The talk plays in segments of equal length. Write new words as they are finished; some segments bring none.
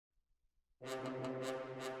Welcome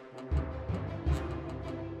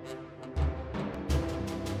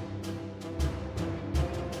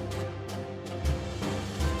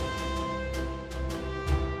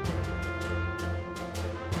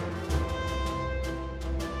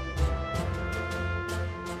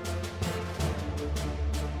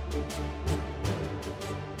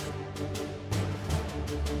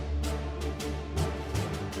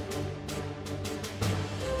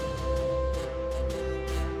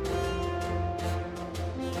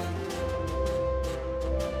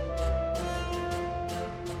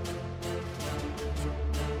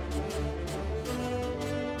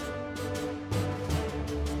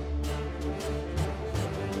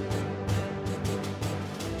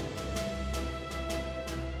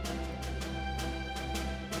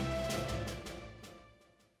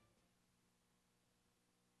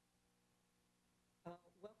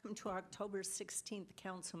to our October 16th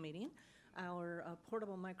council meeting. Our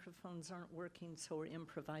portable microphones aren't working, so we're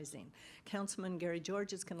improvising. Councilman Gary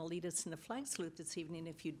George is going to lead us in the flag salute this evening,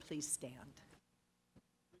 if you'd please stand.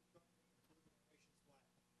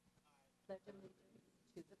 Pledge allegiance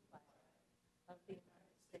to the flag of the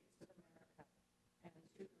United States of America and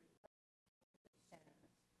to the republic that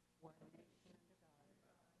stands, one nation under God,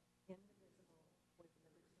 indivisible, with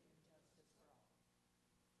liberty and justice for all.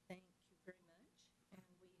 Thank you very much. And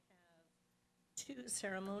we have two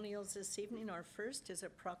ceremonials this evening. Our first is a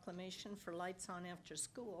proclamation for Lights On After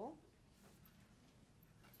School.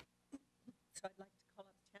 So I'd like to call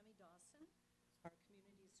up Tammy Dawson, our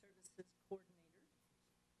Community Services Coordinator,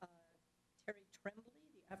 Terry Trembley,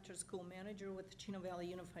 the After-School Manager with the Chino Valley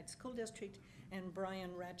Unified School District, and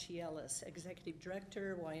Brian Rachielis, Executive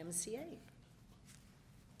Director, YMCA.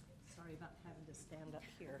 Sorry about having to stand up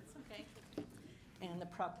here. It's okay. And the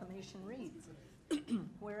proclamation reads,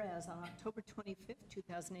 whereas on October 25th,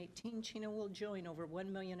 2018, Chino will join over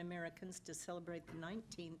 1 million Americans to celebrate the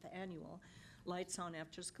 19th annual Lights On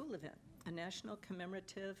After School event, a national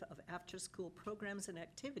commemorative of after-school programs and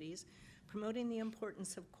activities promoting the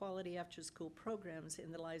importance of quality after-school programs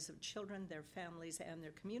in the lives of children, their families, and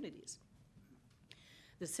their communities.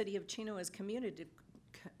 The City of Chino is committed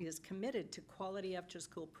to quality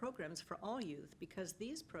after-school programs for all youth because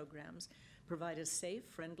these programs provide a safe,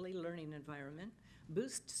 friendly learning environment,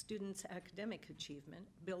 boost students' academic achievement,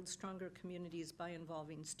 build stronger communities by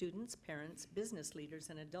involving students, parents, business leaders,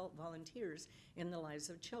 and adult volunteers in the lives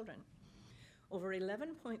of children. Over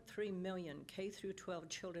 11.3 million K-12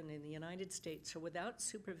 children in the United States are without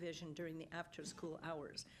supervision during the after-school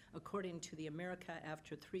hours, according to the America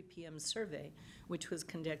After 3 p.m. survey, which was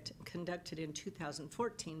conducted in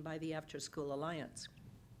 2014 by the After-School Alliance.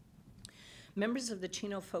 Members of the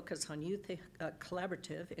Chino Focus on Youth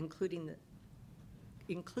Collaborative, including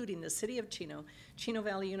the City of Chino, Chino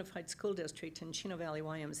Valley Unified School District, and Chino Valley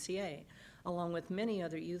YMCA, along with many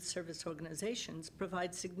other youth service organizations,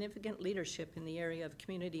 provide significant leadership in the area of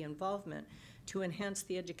community involvement to enhance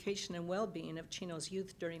the education and well-being of Chino's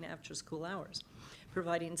youth during after-school hours,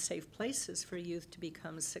 providing safe places for youth to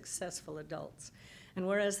become successful adults. And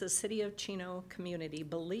whereas the City of Chino community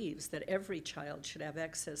believes that every child should have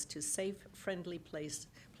access to safe, friendly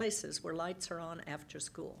places where lights are on after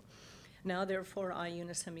school. Now, therefore, I,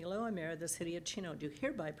 Eunice Emiloa, Mayor of the City of Chino, do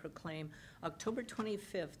hereby proclaim October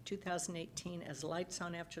 25th, 2018 as Lights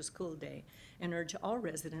On After School Day and urge all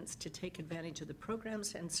residents to take advantage of the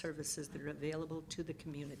programs and services that are available to the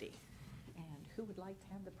community. And who would like to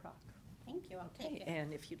have the proc? Thank you. I'll take it.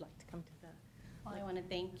 And if you'd like to come to the... Well, I want to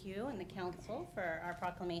thank you and the council for our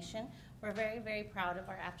proclamation. We're very, very proud of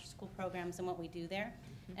our after-school programs and what we do there.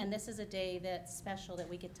 And this is a day that's special that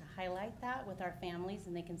we get to highlight that with our families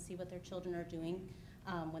and they can see what their children are doing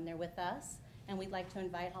when they're with us. And we'd like to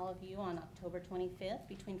invite all of you on October 25th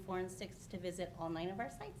between 4 and 6 to visit all 9 of our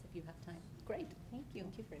sites if you have time. Great. Thank you.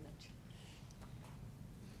 Thank you very much.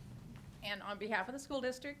 And on behalf of the school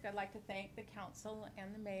district, I'd like to thank the council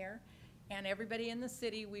and the mayor and everybody in the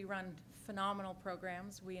city. We run phenomenal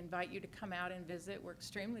programs. We invite you to come out and visit. We're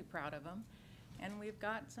extremely proud of them. And we've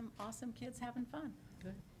got some awesome kids having fun.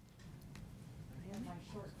 Good.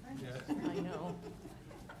 Yeah. I know.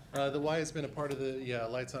 The Y has been a part of the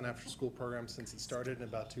Lights On After School program since it started in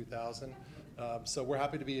about 2000. So we're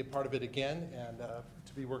happy to be a part of it again and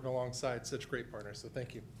to be working alongside such great partners. So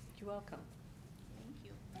thank you. You're welcome. Thank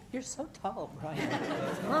you. You're so tall, Brian.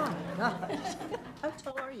 Oh, gosh. How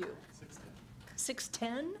tall are you? 6'10".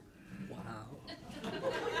 6'10"? Wow.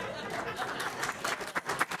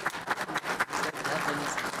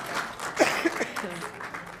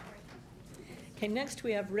 Okay, next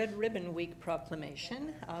we have Red Ribbon Week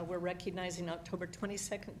proclamation. We're recognizing October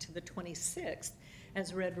 22nd to the 26th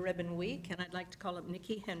as Red Ribbon Week, and I'd like to call up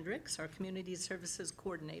Nikki Hendricks, our Community Services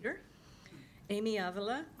Coordinator, Amy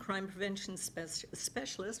Avila, Crime Prevention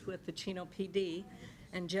Specialist with the Chino PD,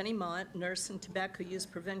 and Jenny Mott, Nurse and Tobacco Use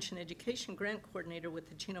Prevention Education Grant Coordinator with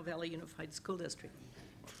the Chino Valley Unified School District.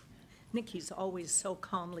 Nikki's always so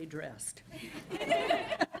calmly dressed.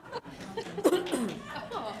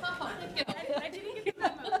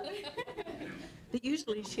 But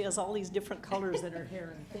usually she has all these different colors in her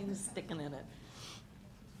hair and things sticking in it.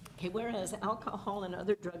 Okay, whereas alcohol and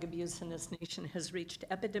other drug abuse in this nation has reached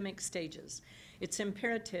epidemic stages, it's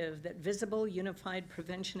imperative that visible, unified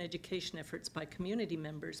prevention education efforts by community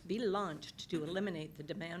members be launched to eliminate the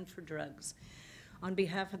demand for drugs. On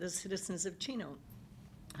behalf of the citizens of Chino,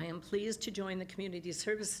 I am pleased to join the Community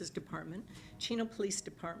Services Department, Chino Police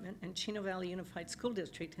Department, and Chino Valley Unified School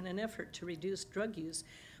District in an effort to reduce drug use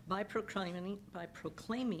by proclaiming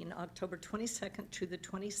October 22nd to the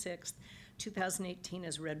 26th, 2018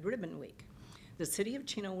 as Red Ribbon Week. The City of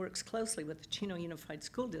Chino works closely with the Chino Unified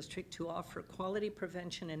School District to offer quality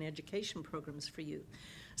prevention and education programs for youth,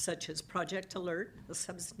 such as Project Alert, a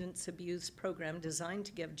substance abuse program designed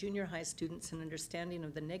to give junior high students an understanding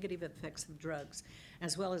of the negative effects of drugs,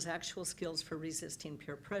 as well as actual skills for resisting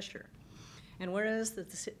peer pressure. And whereas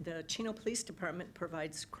the Chino Police Department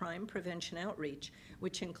provides crime prevention outreach,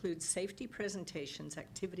 which includes safety presentations,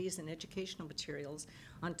 activities, and educational materials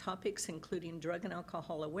on topics including drug and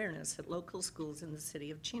alcohol awareness at local schools in the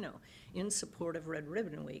city of Chino in support of Red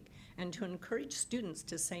Ribbon Week, and to encourage students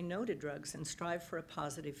to say no to drugs and strive for a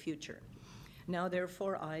positive future. Now,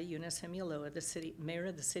 therefore, I, Eunice M. Ulloa, the Mayor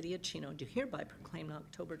of the City of Chino, do hereby proclaim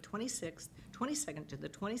October 22nd to the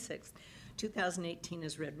 26th, 2018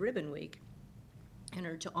 as Red Ribbon Week, and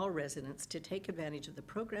urge all residents to take advantage of the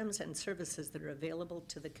programs and services that are available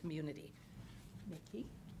to the community. Nikki,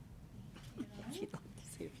 if you'd like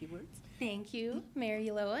to say a few words. Thank you, Mayor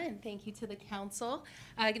Ulloa, and thank you to the council.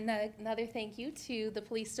 Another thank you to the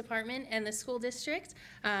police department and the school district.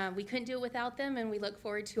 We couldn't do it without them, and we look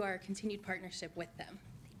forward to our continued partnership with them.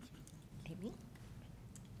 Amy?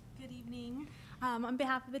 Good evening. On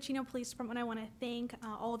behalf of the Chino Police Department, I want to thank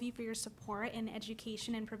all of you for your support in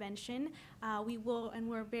education and prevention.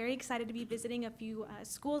 We're very excited to be visiting a few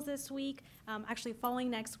schools this week, actually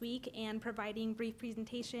following next week, and providing brief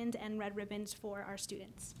presentations and red ribbons for our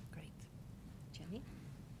students. Great. Jenny?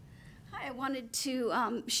 Hi, I wanted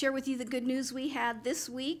to share with you the good news we had this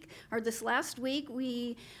week, or this last week.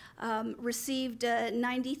 We received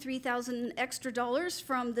 $93,000 extra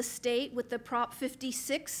from the state with the Prop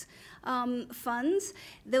 56 funds.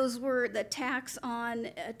 Those were the tax on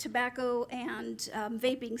tobacco and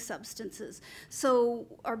vaping substances. So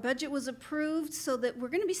our budget was approved so that we're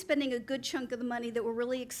going to be spending a good chunk of the money that we're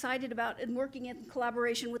really excited about and working in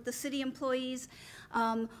collaboration with the city employees,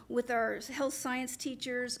 with our health science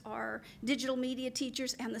teachers, our digital media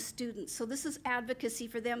teachers, and the students. So this is advocacy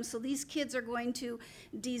for them. So these kids are going to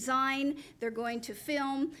design, they're going to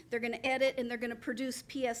film, they're going to edit, and they're going to produce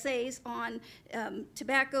PSAs on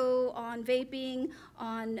tobacco, on vaping,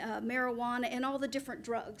 on marijuana, and all the different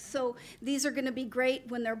drugs. So these are going to be great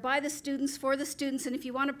when they're by the students, for the students. And if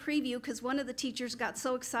you want a preview, because one of the teachers got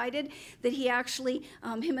so excited that he actually,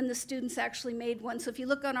 him and the students actually made one. So if you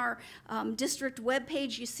look on our district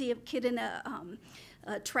webpage, you see a kid in a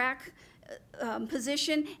track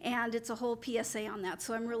position, and it's a whole PSA on that.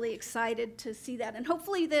 So I'm really excited to see that. And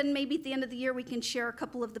hopefully then maybe at the end of the year we can share a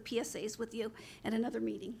couple of the PSAs with you at another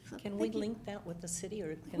meeting. So Can we link that with the city,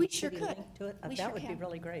 or can We the sure city could. link to it? We That sure would be can.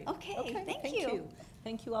 really great. Okay, thank you.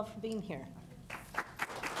 Thank you all for being here.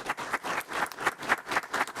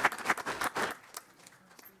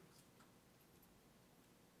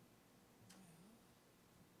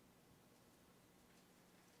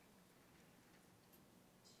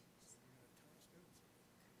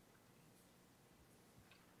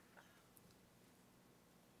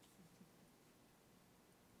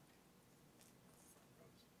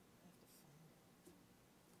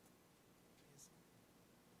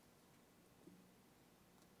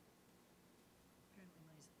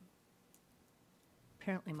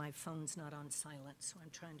 Apparently my phone's not on silent, so I'm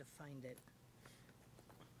trying to find it.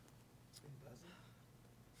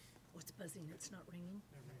 Oh, it's buzzing, it's not ringing?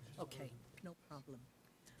 Okay, no problem.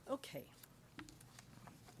 Okay.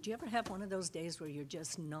 Do you ever have one of those days where you're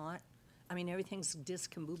just not, I mean, everything's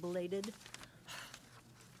discombobulated?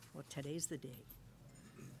 Well, today's the day.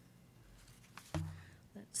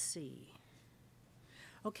 Let's see.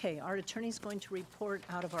 Okay, our attorney's going to report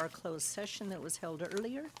out of our closed session that was held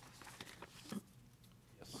earlier.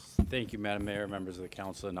 Yes, Thank you, Madam Mayor, members of the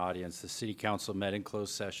council and audience. The City Council met in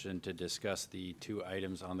closed session to discuss the 2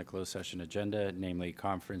 items on the closed session agenda, namely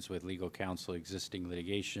conference with legal counsel, existing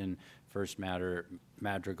litigation, first matter,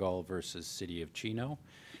 Madrigal versus City of Chino.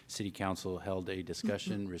 City Council held a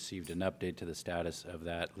discussion, received an update to the status of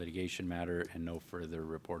that litigation matter, and no further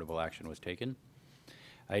reportable action was taken.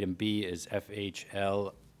 Item B is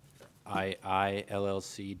FHL II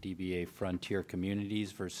LLC DBA Frontier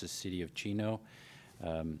Communities versus City of Chino.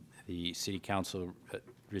 The City Council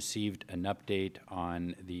received an update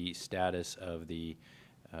on the status of the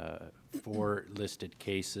 4 listed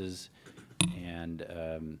cases and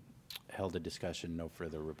held a discussion. No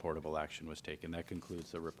further reportable action was taken. That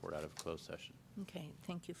concludes the report out of closed session. Okay,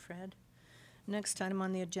 thank you, Fred. Next item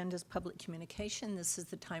on the agenda is public communication. This is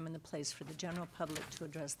the time and the place for the general public to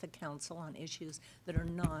address the council on issues that are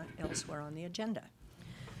not elsewhere on the agenda.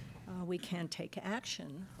 We can take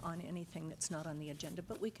action on anything that's not on the agenda,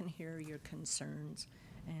 but we can hear your concerns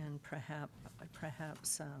and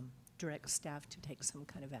perhaps direct staff to take some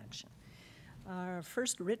kind of action. Our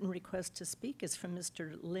first written request to speak is from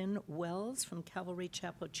Mr. Lynn Wells from Calvary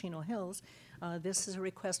Chapel, Chino Hills. This is a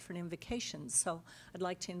request for an invocation, so I'd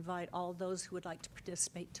like to invite all those who would like to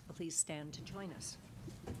participate to please stand to join us.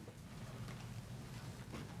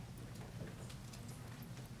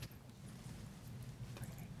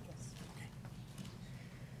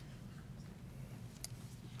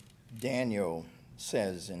 Daniel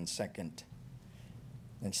says in second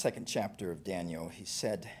chapter of Daniel, he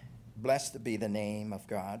said, "Blessed be the name of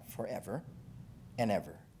God forever and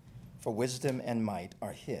ever, for wisdom and might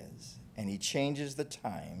are his, and he changes the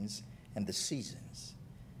times and the seasons.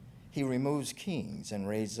 He removes kings and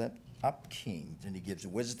raises up kings, and he gives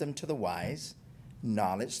wisdom to the wise,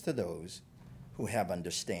 knowledge to those who have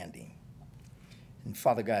understanding." And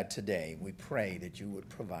Father God, today we pray that you would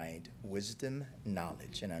provide wisdom,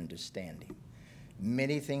 knowledge, and understanding.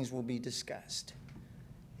 Many things will be discussed,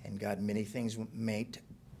 and God, many things might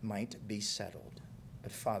be settled.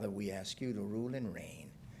 But Father, we ask you to rule and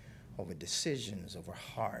reign over decisions, over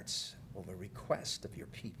hearts, over requests of your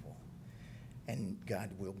people. And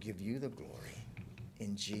God will give you the glory.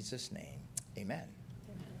 In Jesus' name, amen.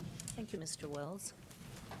 Thank you, Mr. Wells.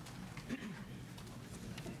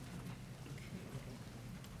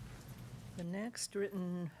 The next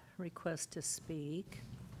written request to speak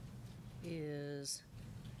is,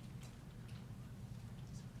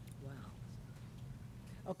 wow.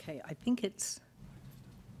 Okay, I think it's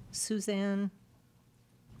Suzanne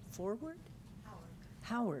Forward?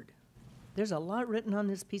 Howard. There's a lot written on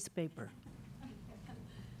this piece of paper.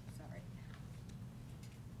 Sorry.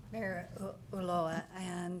 Mayor Ulloa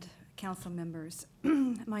and council members,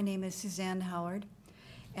 my name is Suzanne Howard,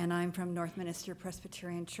 and I'm from Northminster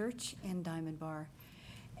Presbyterian Church in Diamond Bar.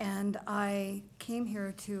 And I came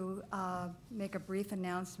here to make a brief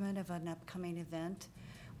announcement of an upcoming event.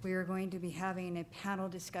 We are going to be having a panel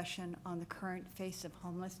discussion on the current face of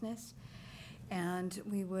homelessness, and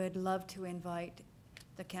we would love to invite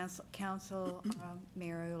the council,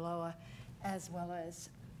 Mayor Ulloa, as well as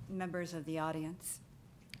members of the audience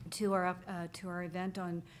to our event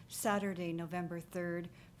on Saturday, November 3rd,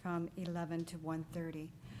 from 11 to 1:30.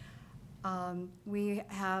 We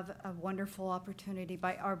have a wonderful opportunity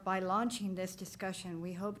by launching this discussion.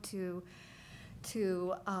 We hope to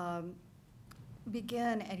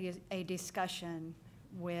begin a discussion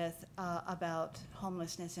with about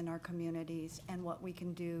homelessness in our communities and what we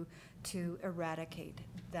can do to eradicate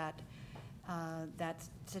that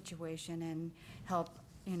situation and help,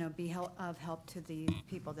 be of help to the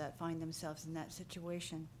people that find themselves in that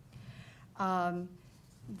situation.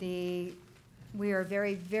 We are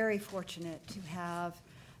very, very fortunate to have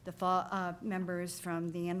the members from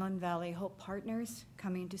the Inland Valley Hope Partners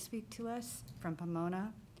coming to speak to us from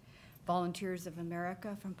Pomona, Volunteers of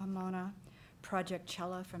America from Pomona, Project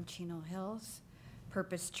Cella from Chino Hills,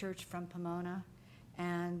 Purpose Church from Pomona,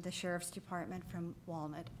 and the Sheriff's Department from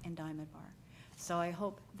Walnut and Diamond Bar. So I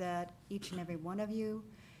hope that each and every one of you,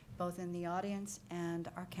 both in the audience and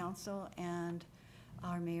our council and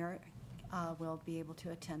our mayor, will be able to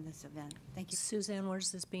attend this event. Thank you. Suzanne,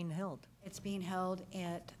 where's this being held? It's being held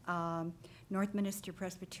at Northminster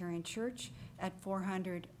Presbyterian Church at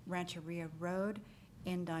 400 Rancheria Road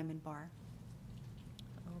in Diamond Bar.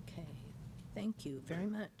 Okay, thank you very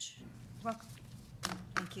much. Welcome.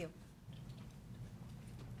 Thank you.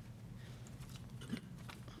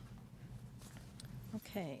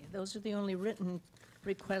 Okay, those are the only written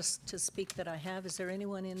requests to speak that I have. Is there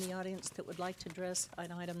anyone in the audience that would like to address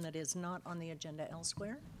an item that is not on the agenda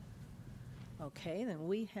elsewhere? Okay, then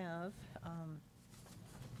we have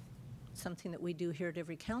something that we do here at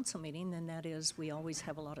every council meeting, and that is we always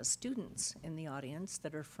have a lot of students in the audience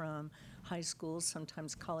that are from high schools,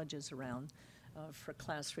 sometimes colleges around for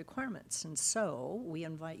class requirements. And so we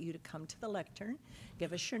invite you to come to the lectern,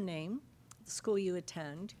 give us your name, the school you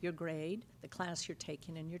attend, your grade, the class you're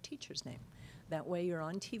taking, and your teacher's name. That way you're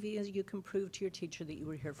on TV as you can prove to your teacher that you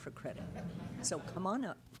were here for credit. So come on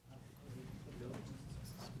up.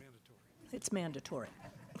 It's mandatory.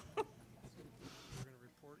 We're going to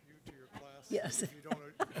report you to your class. Yes. If you don't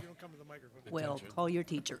come to the microphone. Well, call your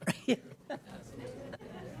teacher. Okay,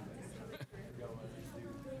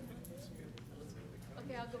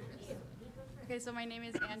 I'll go first. Okay, so my name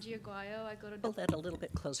is Angie Aguayo. I go to. Pull that a little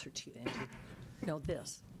bit closer to you, Angie. No,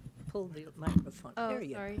 this. Pull the microphone. Oh, There you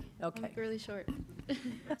go. sorry. Okay. I'm really short.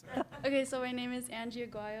 Okay, so my name is Angie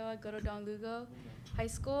Aguayo. I go to Don Lugo High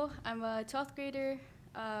School. I'm a 12th grader.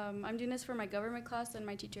 I'm doing this for my government class, and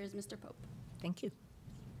my teacher is Mr. Pope. Thank you.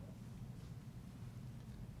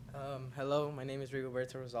 Hello, my name is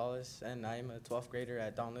Rigoberto Rosales, and I'm a 12th grader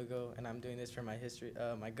at Don Lugo, and I'm doing this for my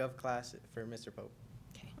my gov class for Mr. Pope.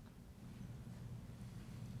 Okay.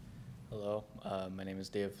 Hello, my name is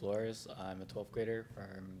David Flores. I'm a 12th grader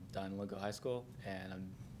from Don Lugo High School,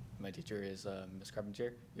 and my teacher is Ms.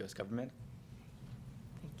 Carpentier, U.S. Government.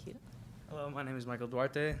 Thank you. Hello, my name is Michael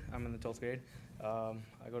Duarte. I'm in the 12th grade.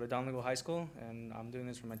 I go to Don Lugo High School, and I'm doing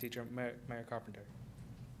this for my teacher, Mayor Carpenter.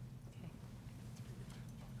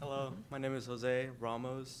 Hello, my name is Jose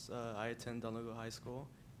Ramos. I attend Don Lugo High School.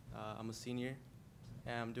 I'm a senior,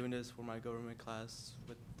 and I'm doing this for my government class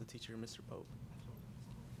with the teacher, Mr. Pope.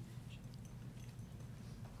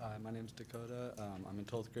 Hi, my name is Dakota. I'm in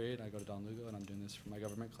 12th grade. I go to Don Lugo, and I'm doing this for my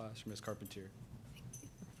government class for Ms. Carpentier.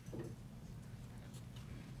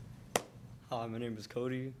 Hi, my name is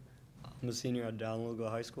Cody. I'm a senior at Don Lugo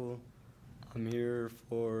High School. I'm here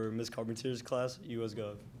for Ms. Carpentier's class, U.S.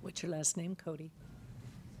 Gov. What's your last name, Cody?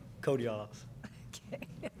 Cody Ox. Okay.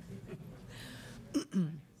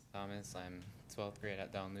 Thomas, I'm 12th grade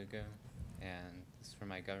at Don Lugo, and this is for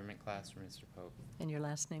my government class for Mr. Pope. And your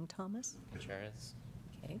last name, Thomas? Contreras.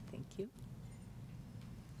 Okay, thank you.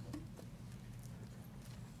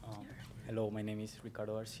 Hello, my name is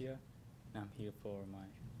Ricardo Garcia. And I'm here for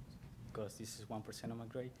because this is 1% of my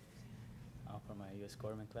grade, for my U.S.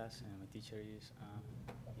 government class, and my teacher is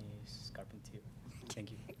Ms. Carpentier.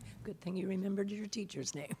 Thank you. Good thing you remembered your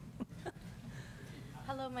teacher's name.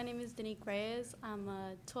 Hello, my name is Danique Reyes. I'm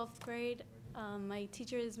a 12th grade. My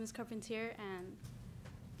teacher is Ms. Carpentier, and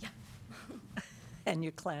yeah. And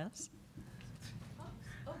your class?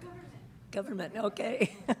 Oh, Government,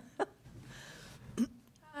 okay.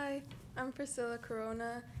 Hi, I'm Priscilla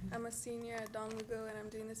Corona. I'm a senior at Don Lugo, and I'm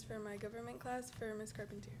doing this for my government class for Ms.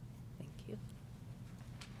 Carpentier. Thank you.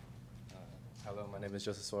 Hello, my name is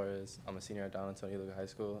Joseph Suarez. I'm a senior at Don Antonio Lugo High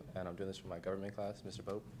School, and I'm doing this for my government class, Mr.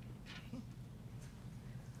 Pope.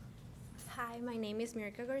 Hi, my name is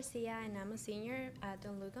Mirka Garcia, and I'm a senior at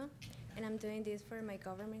Don Lugo, and I'm doing this for my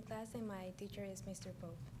government class, and my teacher is Mr.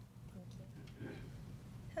 Pope. Thank you.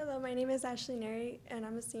 Hello, my name is Ashley Neri, and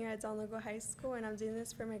I'm a senior at Don Lugo High School, and I'm doing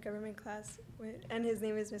this for my government class, and his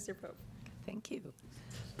name is Mr. Pope. Thank you.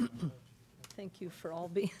 Thank you for all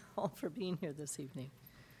for being here this evening.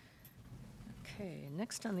 Okay,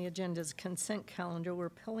 next on the agenda is consent calendar. We're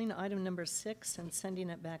pulling item number 6 and sending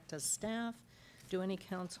it back to staff. Do any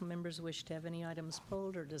council members wish to have any items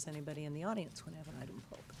pulled, or does anybody in the audience want to have an item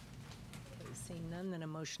pulled? Okay, seeing none, then a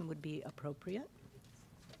motion would be appropriate.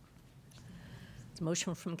 It's a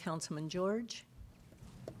motion from Councilman George,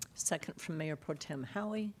 second from Mayor Pro Tem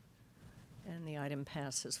Howie, and the item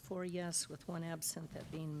passes 4 yes with 1 absent,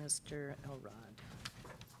 that being Mr. Elrod.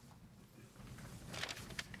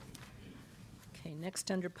 Okay, next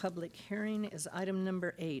under public hearing is item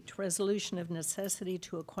number 8, resolution of necessity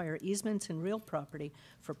to acquire easements in real property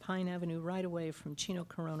for Pine Avenue right-of-way from Chino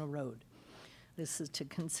Corona Road. This is to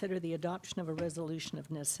consider the adoption of a resolution of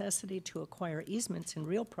necessity to acquire easements in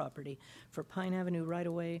real property for Pine Avenue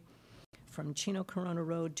right-of-way from Chino Corona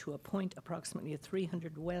Road to a point approximately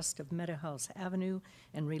 300 west of Meadow Avenue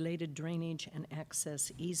and related drainage and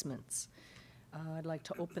access easements. I'd like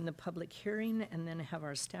to open the public hearing and then have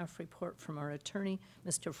our staff report from our attorney,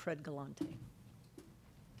 Mr. Fred Galante.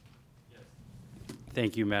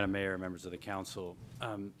 Thank you, Madam Mayor, members of the council.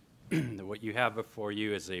 What you have before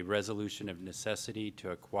you is a resolution of necessity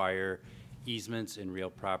to acquire easements in real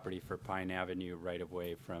property for Pine Avenue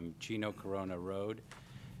right-of-way from Chino Corona Road.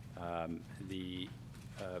 The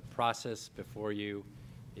process before you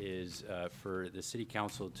is for the City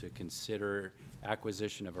Council to consider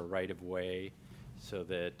acquisition of a right-of-way so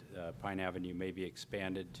that Pine Avenue may be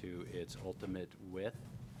expanded to its ultimate width.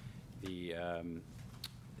 The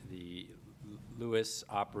Lewis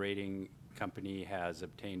Operating Company has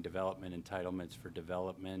obtained development entitlements for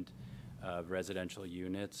development of residential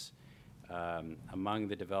units. Among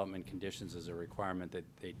the development conditions is a requirement that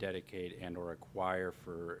they dedicate and or acquire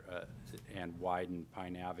for and widen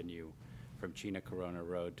Pine Avenue from Chino Corona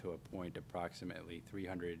Road to a point approximately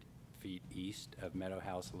 300 feet east of Meadow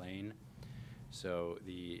House Lane. So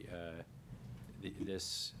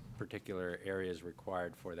this particular area is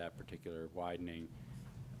required for that particular widening.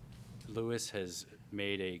 Lewis has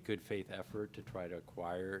made a good faith effort to try to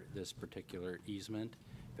acquire this particular easement,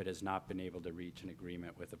 but has not been able to reach an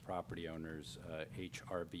agreement with the property owners,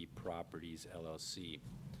 HRB Properties LLC.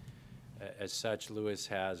 As such, Lewis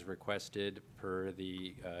has requested, per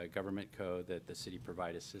the government code, that the city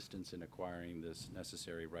provide assistance in acquiring this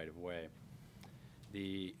necessary right-of-way.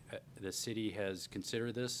 The city has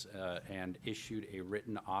considered this and issued a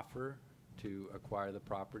written offer to acquire the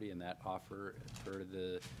property, and that offer, per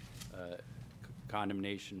the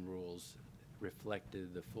condemnation rules,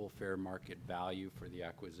 reflected the full fair market value for the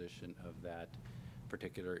acquisition of that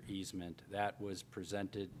particular easement. That was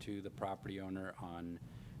presented to the property owner on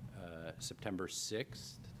September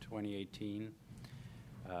 6th, 2018.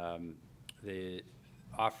 The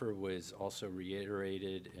offer was also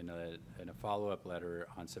reiterated in a follow-up letter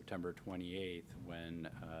on September 28th, when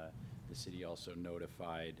the city also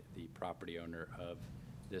notified the property owner of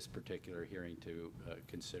this particular hearing to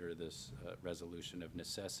consider this resolution of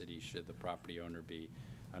necessity should the property owner be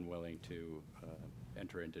unwilling to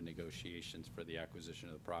enter into negotiations for the acquisition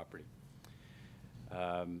of the property.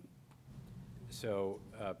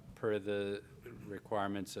 Per the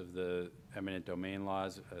requirements of the eminent domain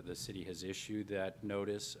laws, the city has issued that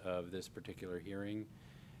notice of this particular hearing,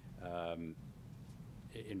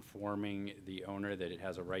 informing the owner that it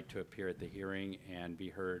has a right to appear at the hearing and be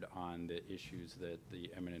heard on the issues that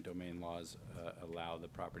the eminent domain laws allow the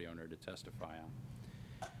property owner to testify on.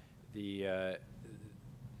 The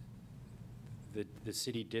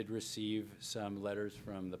city did receive some letters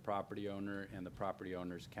from the property owner and the property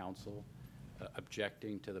owner's council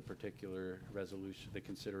objecting to the particular resolution, the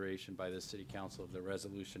consideration by the city council of the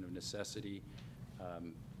resolution of necessity.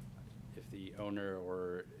 If the owner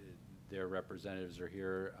or their representatives are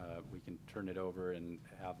here, we can turn it over and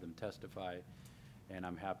have them testify, and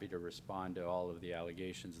I'm happy to respond to all of the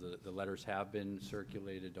allegations. The letters have been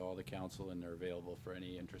circulated to all the council, and they're available for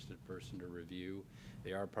any interested person to review.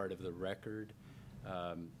 They are part of the record.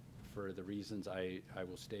 For the reasons I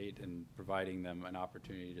will state, and providing them an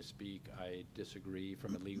opportunity to speak, I disagree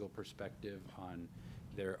from a legal perspective on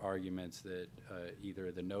their arguments that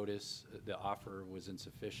either the notice, the offer was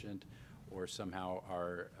insufficient, or somehow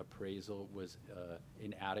our appraisal was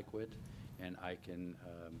inadequate, and I can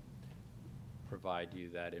provide you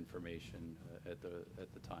that information at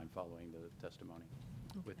the time following the testimony.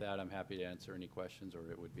 Okay. With that, I'm happy to answer any questions, or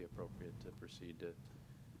it would be appropriate to proceed to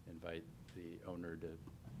invite the owner to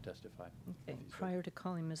testify. Okay. Prior to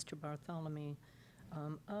calling Mr. Bartholomew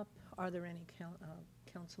up, are there any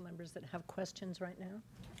council members that have questions right now?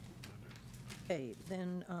 Okay,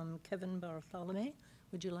 then Kevin Bartholomew,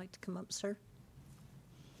 would you like to come up, sir?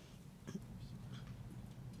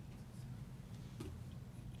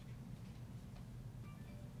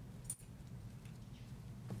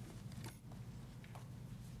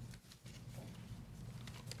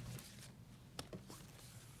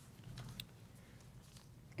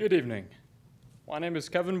 Good evening. My name is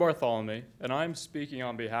Kevin Bartholomew, and I'm speaking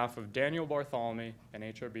on behalf of Daniel Bartholomew and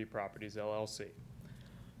HRB Properties, LLC.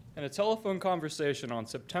 In a telephone conversation on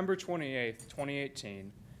September 28,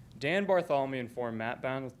 2018, Dan Bartholomew informed Matt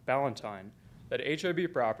Ballantyne that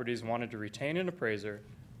HRB Properties wanted to retain an appraiser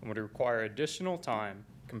and would require additional time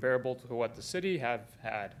comparable to what the city had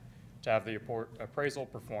to have the appraisal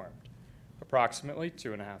performed, approximately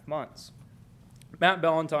 2.5 months. Matt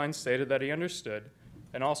Ballantyne stated that he understood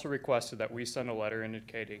and also requested that we send a letter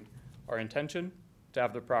indicating our intention to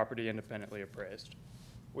have the property independently appraised.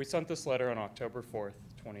 We sent this letter on October 4th,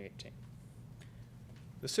 2018.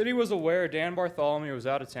 The city was aware Dan Bartholomew was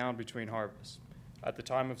out of town between harvests at the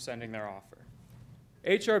time of sending their offer.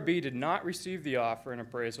 HRB did not receive the offer and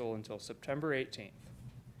appraisal until September 18th.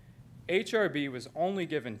 HRB was only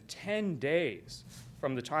given 10 days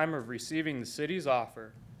from the time of receiving the city's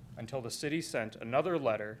offer until the city sent another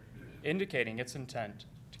letter indicating its intent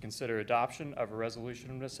to consider adoption of a resolution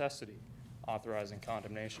of necessity authorizing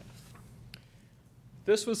condemnation.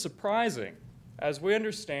 This was surprising, as we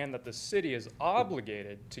understand that the city is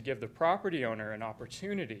obligated to give the property owner an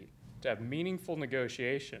opportunity to have meaningful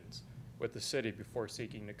negotiations with the city before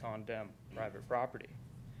seeking to condemn private property.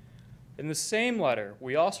 In the same letter,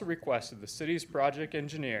 we also requested the city's project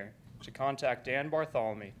engineer to contact Dan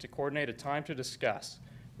Bartholomew to coordinate a time to discuss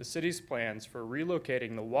the city's plans for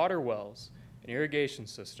relocating the water wells and irrigation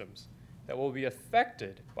systems that will be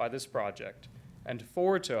affected by this project, and to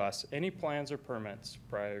forward to us any plans or permits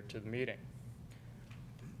prior to the meeting.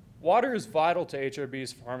 Water is vital to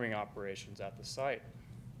HRB's farming operations at the site.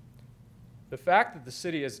 The fact that the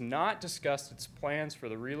city has not discussed its plans for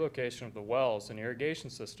the relocation of the wells and irrigation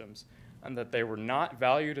systems and that they were not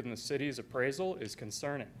valued in the city's appraisal is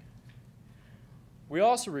concerning. We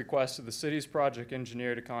also requested the city's project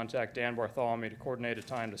engineer to contact Dan Bartholomew to coordinate a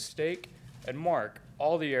time to stake and mark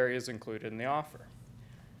all the areas included in the offer.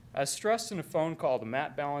 As stressed in a phone call to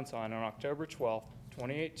Matt Ballantyne on October 12,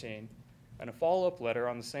 2018, and a follow-up letter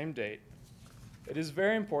on the same date, it is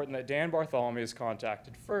very important that Dan Bartholomew is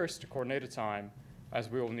contacted first to coordinate a time, as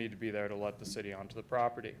we will need to be there to let the city onto the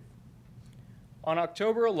property. On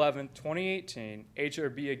October 11, 2018,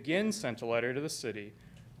 HRB again sent a letter to the city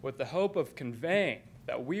with the hope of conveying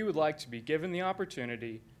that we would like to be given the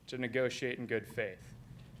opportunity to negotiate in good faith.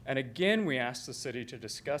 And again, we asked the city to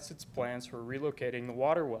discuss its plans for relocating the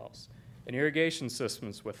water wells and irrigation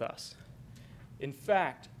systems with us. In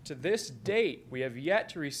fact, to this date, we have yet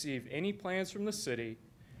to receive any plans from the city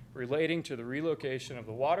relating to the relocation of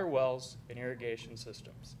the water wells and irrigation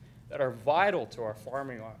systems that are vital to our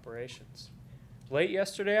farming operations. Late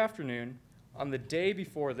yesterday afternoon, on the day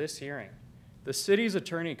before this hearing, the city's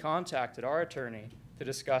attorney contacted our attorney to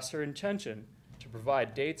discuss her intention to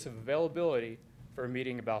provide dates of availability for a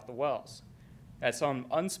meeting about the wells at some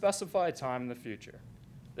unspecified time in the future.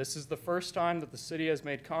 This is the first time that the city has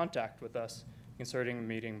made contact with us concerning a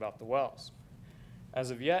meeting about the wells.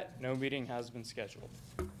 As of yet, no meeting has been scheduled.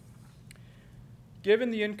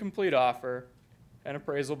 Given the incomplete offer and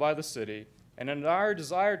appraisal by the city, and in our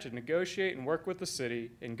desire to negotiate and work with the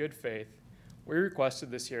city in good faith, we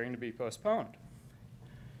requested this hearing to be postponed.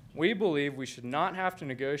 We believe we should not have to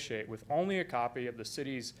negotiate with only a copy of the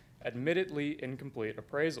city's admittedly incomplete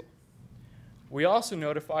appraisal. We also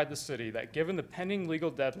notified the city that given the pending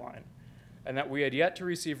legal deadline and that we had yet to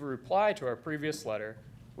receive a reply to our previous letter,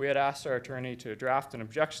 we had asked our attorney to draft an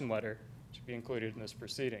objection letter to be included in this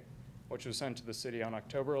proceeding, which was sent to the city on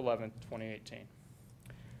October 11, 2018.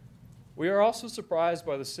 We are also surprised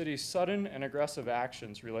by the city's sudden and aggressive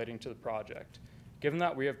actions relating to the project, given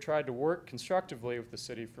that we have tried to work constructively with the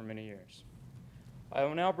city for many years. I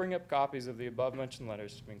will now bring up copies of the above-mentioned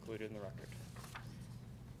letters to be included in the record.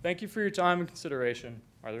 Thank you for your time and consideration.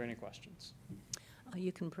 Are there any questions?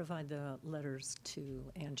 You can provide the letters to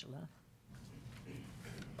Angela.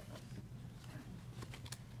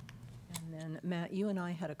 And then, Matt, you and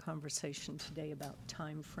I had a conversation today about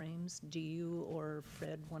time frames. Do you or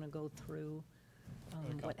Fred want to go through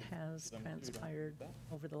what has transpired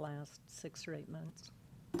over the last 6 or 8 months?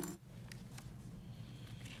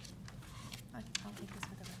 I'll take this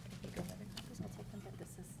for the record. If you go better copies, I'll take them, but this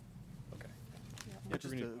is. Okay. Yeah,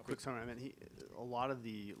 just a quick summary. I mean, a lot of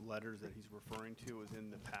the letters that he's referring to was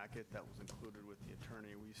in the packet that was included with the attorney.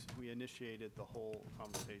 We initiated the whole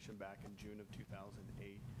conversation back in June of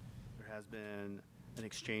 2008. There has been an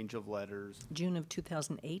exchange of letters. June of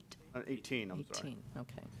 2008? 18, I'm sorry. 18,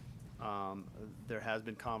 okay. There has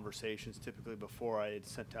been conversations. Typically, before I had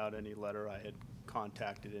sent out any letter, I had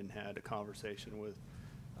contacted and had a conversation with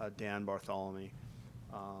Dan Bartholomew.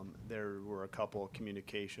 There were a couple of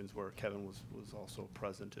communications where Kevin was also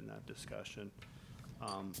present in that discussion.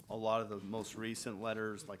 A lot of the most recent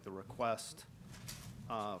letters, like the request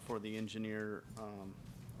for the engineer, or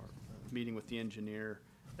meeting with the engineer,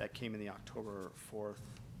 that came in the October 4th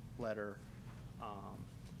letter.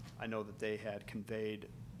 I know that they had conveyed,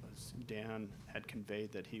 Dan had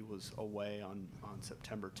conveyed that he was away on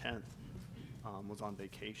September 10th, was on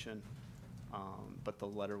vacation, but the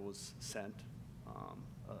letter was sent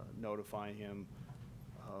notifying him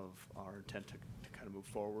of our intent to kind of move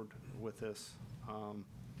forward with this.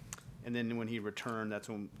 And then when he returned, that's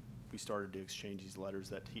when we started to exchange these letters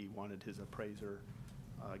that he wanted his appraiser.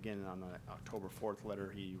 Again, on the October 4th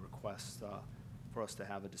letter, he requests for us to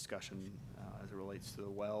have a discussion as it relates to the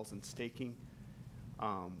wells and staking.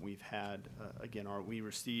 We've had, again, we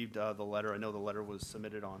received the letter. I know the letter was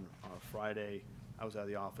submitted on Friday. I was out of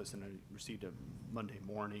the office and I received it Monday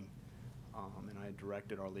morning. And I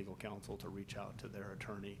directed our legal counsel to reach out to their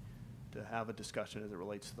attorney to have a discussion as it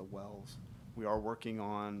relates to the wells. We are working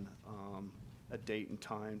on a date and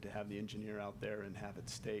time to have the engineer out there and have it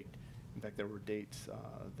staked. In fact, there were dates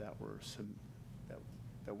that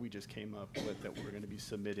we just came up with that we're going to be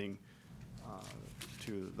submitting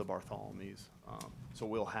to the Bartholomews. So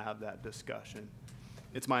we'll have that discussion.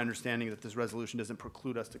 It's my understanding that this resolution doesn't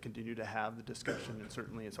preclude us to continue to have the discussion, and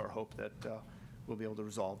certainly it's our hope that we'll be able to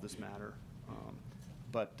resolve this matter.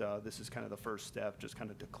 But this is kind of the first step, just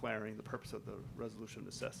kind of declaring the purpose of the resolution of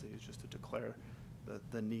necessity is just to declare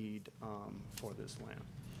the need for this land.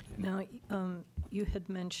 Now, you had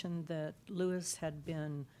mentioned that Lewis had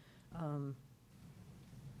been, I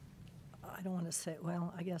don't want to say,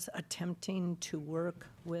 well, I guess attempting to work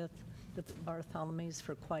with the Bartholomews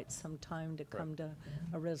for quite some time to come to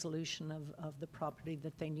a resolution of the property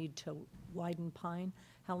that they need to widen Pine.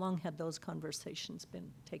 How long had those conversations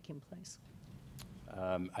been taking place?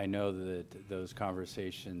 I know that those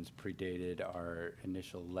conversations predated our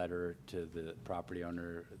initial letter to the property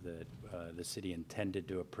owner that the city intended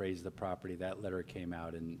to appraise the property. That letter came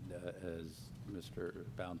out in, as Mr.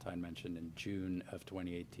 Ballantyne mentioned, in June of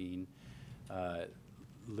 2018.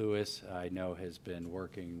 Lewis, I know, has been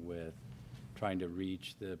working with trying to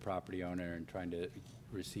reach the property owner and trying to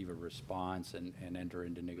receive a response and enter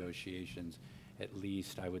into negotiations at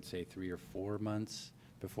least, I would say, 3 or 4 months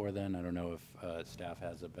before then. I don't know if staff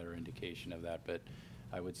has a better indication of that, but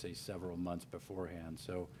I would say several months beforehand.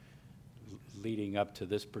 So leading up to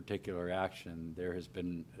this particular action, there has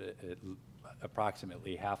been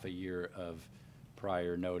approximately half a year of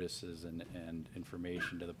prior notices and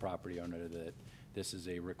information to the property owner that this is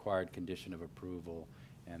a required condition of approval,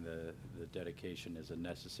 and the dedication is a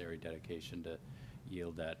necessary dedication to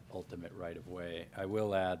yield that ultimate right of way. I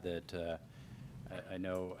will add that I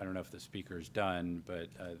don't know if the speaker's done, but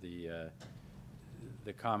the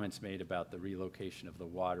comments made about the relocation of the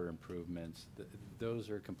water improvements, those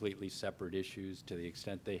are completely separate issues. To the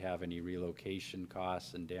extent they have any relocation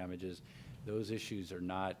costs and damages, those issues are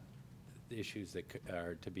not issues that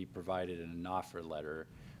are to be provided in an offer letter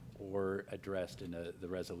or addressed in the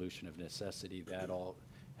resolution of necessity. That all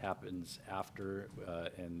happens after,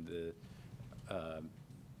 and the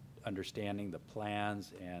understanding the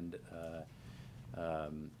plans and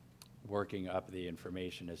working up the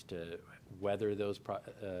information as to whether those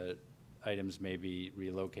items may be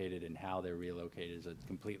relocated and how they're relocated is a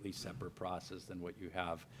completely separate process than what you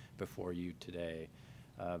have before you today.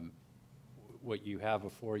 What you have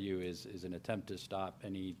before you is an attempt to stop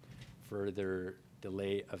any further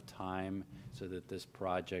delay of time so that this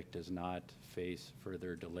project does not face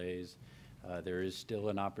further delays. There is still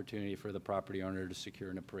an opportunity for the property owner to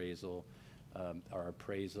secure an appraisal. Our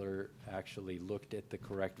appraiser actually looked at the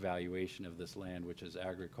correct valuation of this land, which is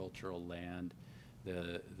agricultural land.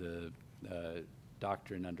 The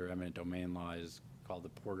doctrine under eminent domain law is called the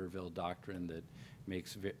Porterville Doctrine, that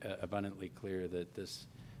makes abundantly clear that this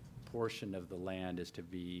portion of the land is to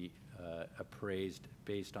be appraised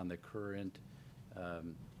based on the current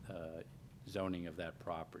zoning of that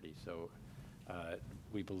property. So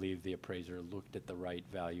we believe the appraiser looked at the right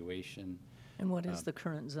valuation. And what is the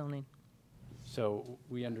current zoning? So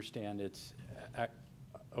we understand it's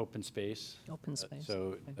open space. Open space.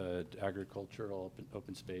 So agricultural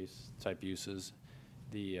open space type uses.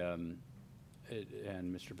 And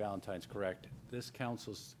Mr. Ballantyne's correct. This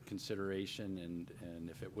council's consideration and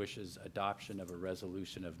if it wishes adoption of a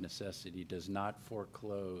resolution of necessity does not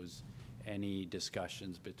foreclose any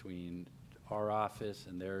discussions between our office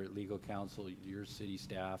and their legal counsel, your city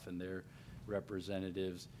staff and their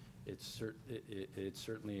representatives. It's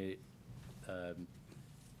certainly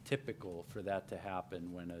typical for that to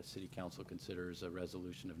happen when a city council considers a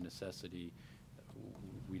resolution of necessity.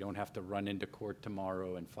 We don't have to run into court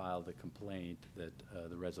tomorrow and file the complaint that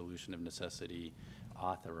the resolution of necessity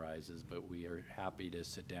authorizes, but we are happy to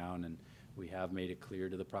sit down, and we have made it clear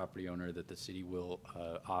to the property owner that the city will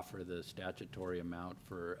offer the statutory amount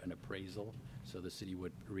for an appraisal. So the city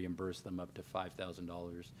would reimburse them up to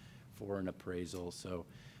 $5,000 for an appraisal. So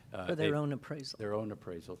for their own appraisal. Their own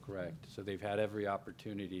appraisal, correct. So they've had every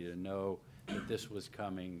opportunity to know that this was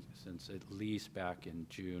coming since at least back in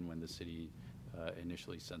June when the city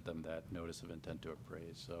initially sent them that notice of intent to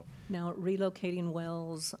appraise. So now relocating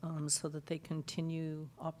wells so that they continue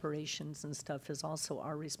operations and stuff is also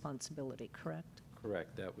our responsibility, correct?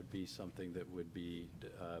 Correct. That would be something that would be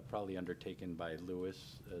probably undertaken by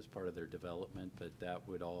Lewis as part of their development, but that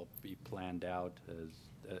would all be planned out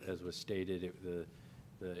as was stated.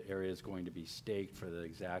 The area is going to be staked for the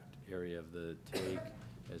exact area of the take,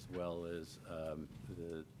 as well as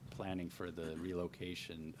the planning for the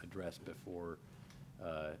relocation addressed before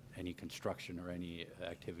any construction or any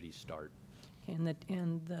activities start. And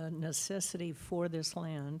the necessity for this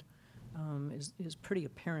land is pretty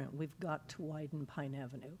apparent. We've got to widen Pine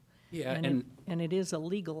Avenue. Yeah, And it is a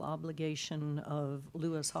legal obligation of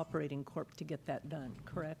Lewis Operating Corp. To get that done,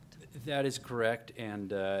 correct? that is correct, and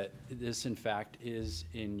this in fact is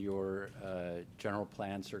in your general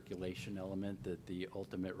plan circulation element, that the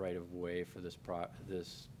ultimate right-of-way for this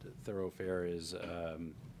thoroughfare is a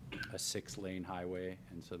 6-lane highway,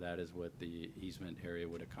 and so that is what the easement area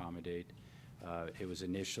would accommodate. It was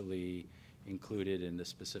initially included in the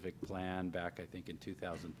specific plan back, I think, in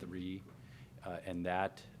 2003, and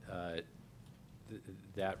that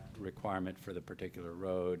requirement for the particular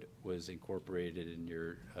road was incorporated in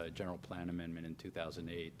your general plan amendment in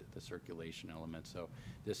 2008, the circulation element. So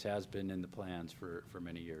this has been in the plans for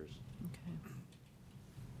many years. Okay.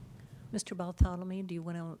 Mr. Bartholomew, do you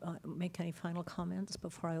want to make any final comments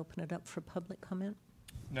before I open it up for public comment?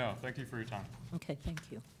 No, thank you for your time. Okay, thank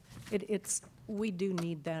you. We do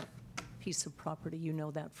need that piece of property, you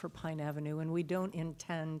know that, for Pine Avenue, and we don't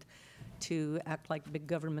intend to act like big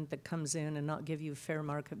government that comes in and not give you fair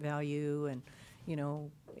market value and, you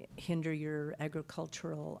know, hinder your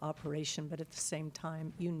agricultural operation, but at the same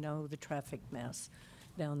time, you know the traffic mess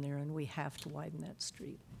down there, and we have to widen that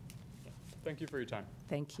street. Thank you for your time.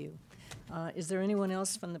 Thank you. Is there anyone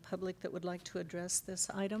else from the public that would like to address this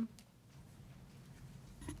item?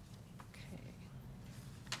 Okay.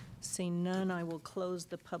 Seeing none, I will close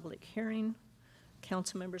the public hearing.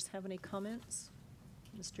 Council members have any comments?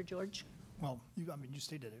 Mr. George? Well, you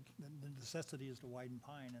stated it. The necessity is to widen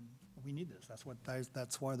Pine, and we need this. That's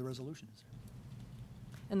why the resolution is here.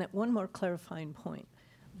 And that one more clarifying point,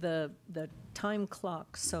 the time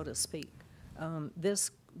clock, so to speak,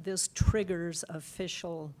 this triggers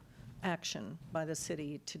official action by the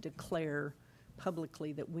city to declare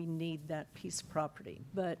publicly that we need that piece of property.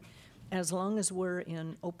 But as long as we're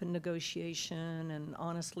in open negotiation and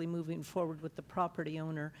honestly moving forward with the property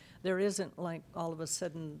owner, there isn't like all of a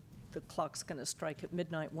sudden the clock's going to strike at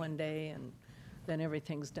midnight one day and then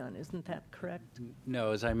everything's done. Isn't that correct?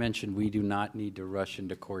 No, as I mentioned, we do not need to rush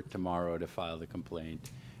into court tomorrow to file the complaint.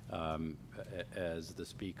 As the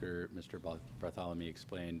speaker, Mr. Bartholomew,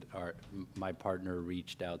 explained, my partner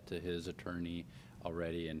reached out to his attorney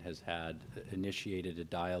already and has initiated a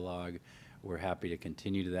dialogue. We're happy to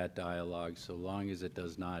continue to that dialogue so long as it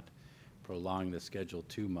does not prolong the schedule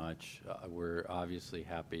too much. We're obviously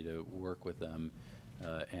happy to work with them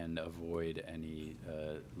and avoid any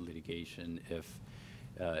litigation. If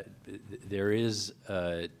there is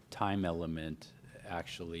a time element,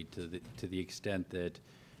 actually, to the extent that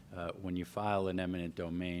when you file an eminent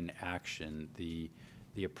domain action, the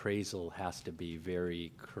appraisal has to be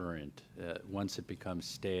very current. Once it becomes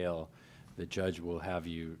stale, the judge will have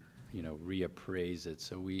you reappraise it.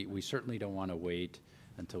 So we certainly don't want to wait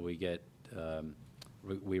until we get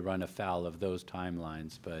we run afoul of those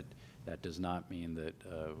timelines, but that does not mean that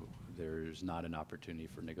there's not an opportunity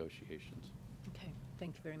for negotiations. Okay,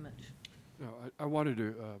 thank you very much. No, I wanted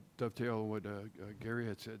to dovetail what Gary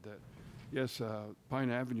had said, that yes, Pine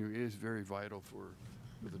Avenue is very vital for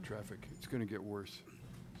the traffic. It's going to get worse,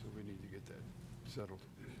 so we need to get that settled.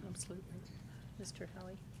 Absolutely. Mr.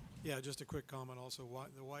 Howie? Yeah, just a quick comment also.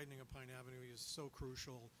 The widening of Pine Avenue is so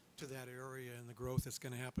crucial to that area and the growth that's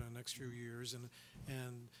going to happen in the next few years.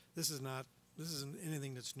 And this isn't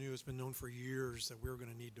anything that's new. It's been known for years that we're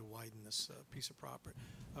going to need to widen this piece of property.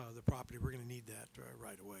 The property, we're going to need that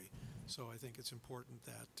right away. So I think it's important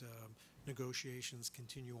that negotiations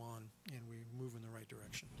continue on and we move in the right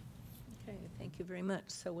direction. Okay, thank you very much.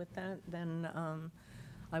 So with that, then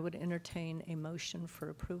I would entertain a motion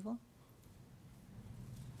for approval.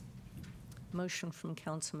 Motion from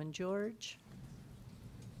Councilman George.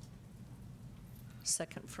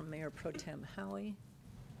 Second from Mayor Pro Tem Howie.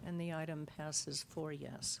 And the item passes 4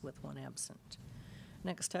 yes with 1 absent.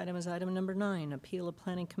 Next item is item number 9, Appeal of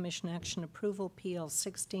Planning Commission Action Approval, PL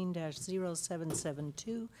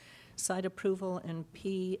 16-0772, Site Approval, and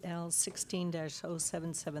PL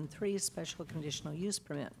 16-0773, Special Conditional Use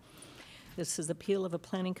Permit. This is appeal of a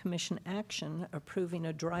Planning Commission action approving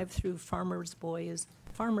a drive-through Farmer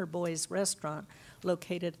Boys restaurant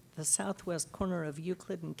located at the southwest corner of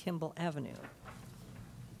Euclid and Kimball Avenue.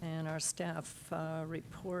 And our staff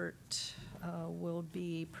report will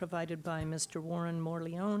be provided by Mr. Warren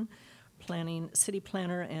Morleone, City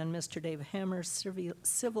Planner, and Mr. Dave Hammer,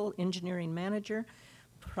 Civil Engineering Manager.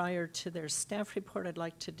 Prior to their staff report, I'd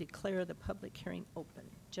like to declare the public hearing open.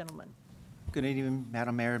 Gentlemen. Good evening,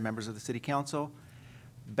 Madam Mayor and members of the City Council.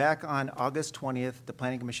 Back on August 20th, the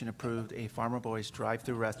Planning Commission approved a Farmer Boys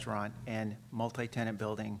drive-through restaurant and multi-tenant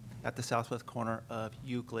building at the southwest corner of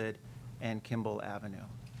Euclid and Kimball Avenue.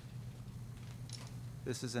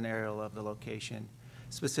 This is an aerial of the location.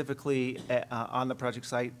 Specifically, on the project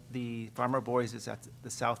site, the Farmer Boys is at the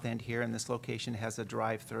south end here, and this location has a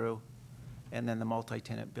drive-through. And then the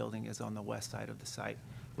multi-tenant building is on the west side of the site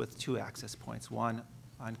with 2 access points, one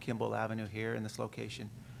on Kimball Avenue here in this location,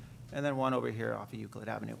 and then one over here off of Euclid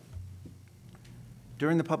Avenue.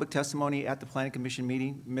 During the public testimony at the Planning Commission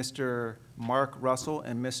meeting, Mr. Mark Russell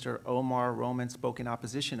and Mr. Omar Roman spoke in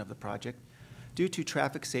opposition of the project due to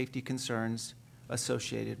traffic safety concerns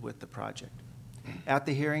associated with the project. At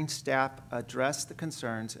the hearing, staff addressed the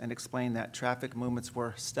concerns and explained that traffic movements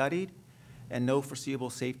were studied and no foreseeable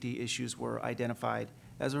safety issues were identified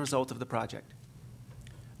as a result of the project.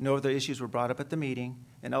 No other issues were brought up at the meeting,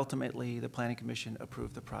 and ultimately, the Planning Commission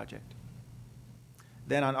approved the project.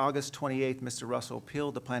 Then on August 28th, Mr. Russell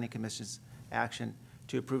appealed the Planning Commission's action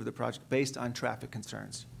to approve the project based on traffic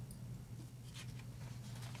concerns.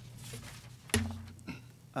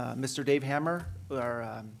 Mr. Dave Hammer,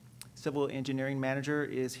 our civil engineering manager,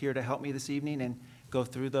 is here to help me this evening and go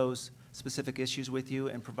through those specific issues with you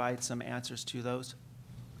and provide some answers to those.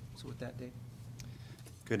 So with that, Dave.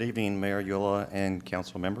 Good evening, Mayor Yola and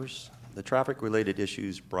council members. The traffic-related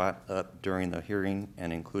issues brought up during the hearing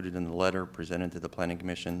and included in the letter presented to the Planning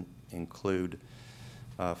Commission include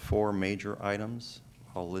 4 major items.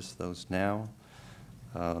 I'll list those now.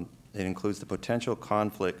 It includes the potential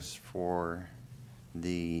conflicts for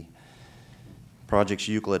the project's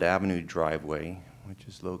Euclid Avenue driveway, which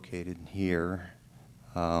is located here,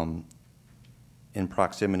 in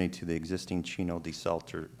proximity to the existing Chino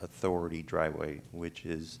Desalter Authority driveway, which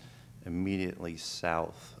is immediately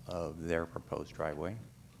south of their proposed driveway.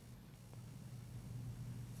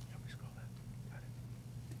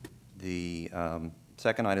 The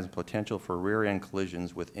second item is potential for rear-end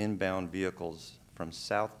collisions with inbound vehicles from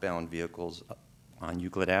southbound vehicles on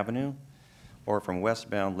Euclid Avenue or from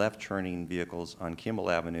westbound left-turning vehicles on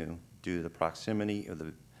Kimball Avenue due to the proximity of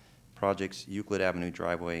the project's Euclid Avenue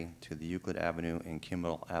driveway to the Euclid Avenue and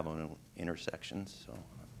Kimball Avenue intersections. So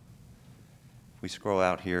if we scroll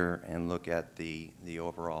out here and look at the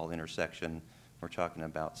overall intersection, we're talking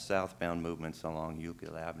about southbound movements along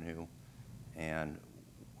Euclid Avenue and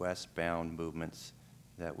westbound movements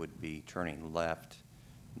that would be turning left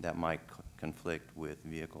that might conflict with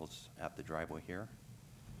vehicles at the driveway here.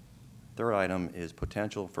 Third item is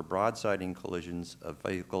potential for broadsiding collisions of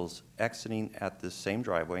vehicles exiting at this same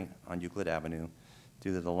driveway on Euclid Avenue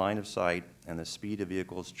due to the line of sight and the speed of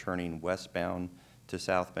vehicles turning westbound to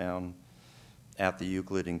southbound at the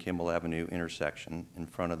Euclid and Kimball Avenue intersection in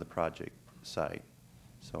front of the project site.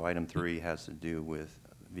 So item 3 has to do with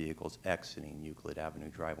vehicles exiting Euclid Avenue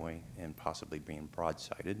driveway and possibly being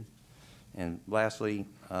broadsided. And lastly,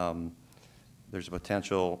 there's a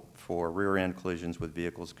potential for rear-end collisions with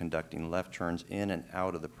vehicles conducting left turns in and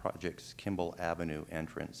out of the project's Kimball Avenue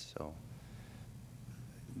entrance. So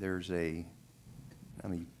there's let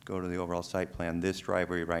me go to the overall site plan. This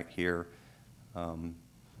driveway right here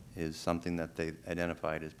is something that they've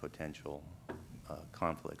identified as potential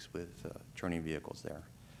conflicts with turning vehicles there.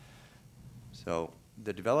 So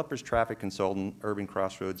the developer's traffic consultant, Urban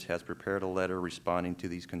Crossroads, has prepared a letter responding to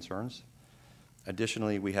these concerns.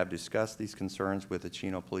 Additionally, we have discussed these concerns with the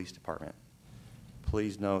Chino Police Department.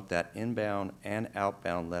 Please note that inbound and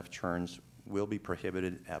outbound left turns will be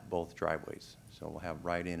prohibited at both driveways. So we'll have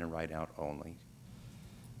right in and right out only.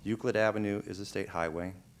 Euclid Avenue is a state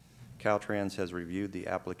highway. Caltrans has reviewed the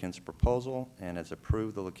applicant's proposal and has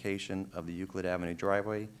approved the location of the Euclid Avenue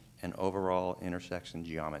driveway and overall intersection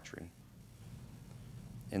geometry.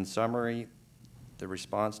 In summary, the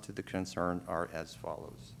response to the concern are as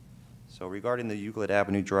follows. So regarding the Euclid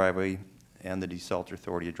Avenue driveway and the Desalter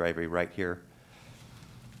Authority driveway right here,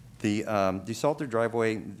 the Desalter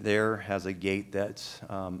driveway there has a gate that's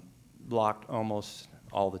blocked almost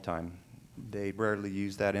all the time. They rarely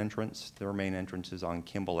use that entrance. Their main entrance is on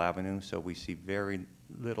Kimball Avenue, so we see very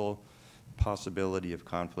little possibility of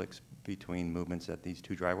conflicts between movements at these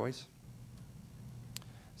 2 driveways.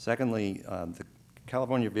 Secondly, the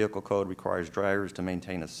California Vehicle Code requires drivers to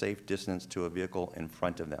maintain a safe distance to a vehicle in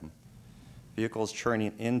front of them. Vehicles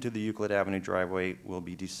turning into the Euclid Avenue driveway will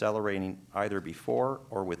be decelerating either before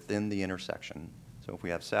or within the intersection. So if we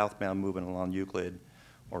have southbound moving along Euclid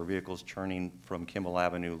or vehicles turning from Kimball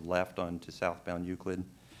Avenue left onto southbound Euclid,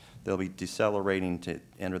 they'll be decelerating to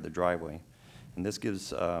enter the driveway. And this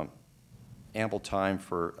gives ample time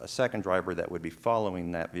for a second driver that would be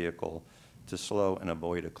following that vehicle to slow and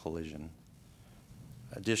avoid a collision.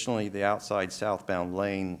 Additionally, the outside southbound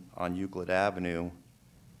lane on Euclid Avenue,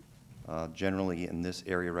 generally in this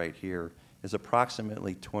area right here, is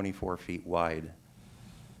approximately 24 feet wide.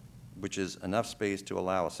 which is enough space to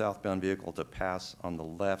allow a southbound vehicle to pass on the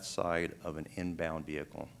left side of an inbound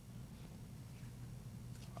vehicle.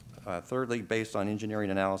 Thirdly, based on engineering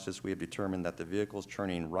analysis, we have determined that the vehicles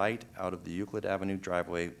turning right out of the Euclid Avenue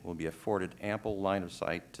driveway will be afforded ample line of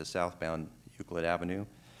sight to southbound Euclid Avenue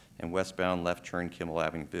and westbound left turn Kimball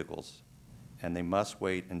Avenue vehicles, and they must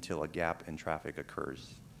wait until a gap in traffic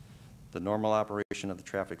occurs. The normal operation of the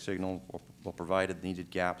traffic signal will provide the needed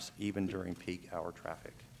gaps even during peak hour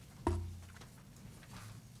traffic.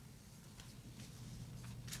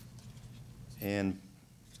 And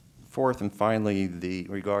fourth and finally,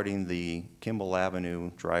 regarding the Kimball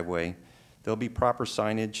Avenue driveway, there'll be proper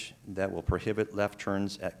signage that will prohibit left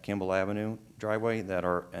turns at Kimball Avenue driveway that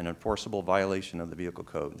are an enforceable violation of the vehicle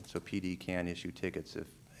code. So PD can issue tickets if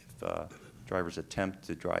drivers attempt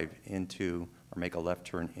to drive into or make a left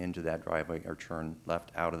turn into that driveway or turn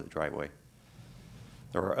left out of the driveway.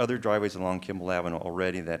 There are other driveways along Kimball Avenue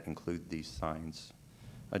already that include these signs.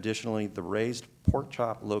 Additionally, the raised pork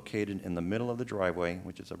chop located in the middle of the driveway,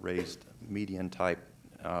 which is a raised median type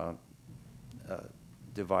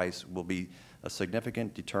device, will be a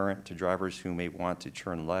significant deterrent to drivers who may want to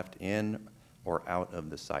turn left in or out of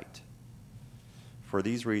the site. For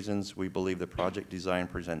these reasons, we believe the project design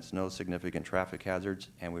presents no significant traffic hazards,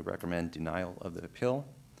 and we recommend denial of the appeal.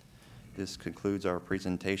 This concludes our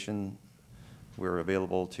presentation. We're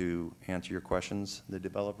available to answer your questions. The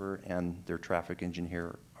developer and their traffic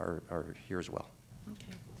engineer are here as well.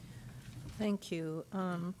 Okay. Thank you.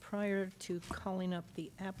 Prior to calling up the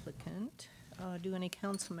applicant, do any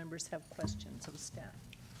council members have questions of staff?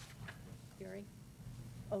 Gary?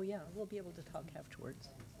 Oh, yeah, we'll be able to talk afterwards.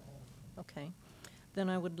 Okay. Then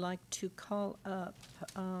I would like to call up,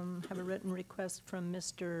 have a written request from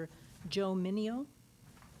Mr. Joe Minio.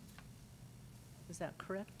 Is that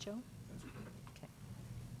correct, Joe? Okay.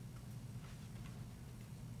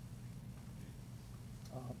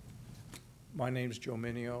 My name's Joe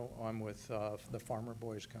Minio. I'm with the Farmer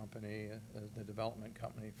Boys Company, the development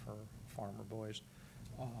company for Farmer Boys,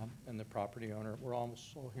 and the property owner. We're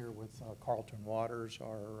also here with Carlton Waters,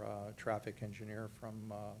 our traffic engineer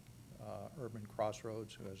from Urban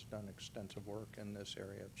Crossroads, who has done extensive work in this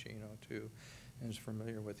area of Chino too, and is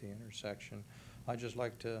familiar with the intersection. I'd just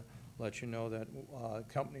like to let you know that the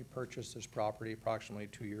company purchased this property approximately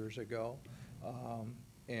 2 years ago,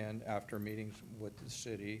 and after meetings with the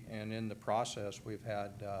city, and in the process we've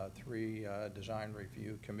had 3 design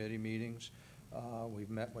review committee meetings. We've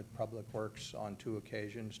met with Public Works on 2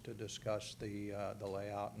 occasions to discuss the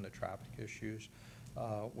layout and the traffic issues.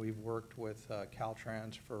 We've worked with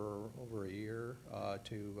Caltrans for over a year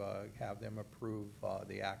to have them approve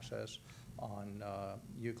the access on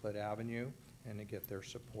Euclid Avenue and to get their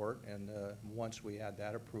support. And once we had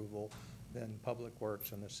that approval, then Public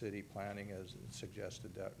Works and the city planning has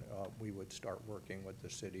suggested that we would start working with the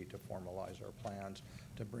city to formalize our plans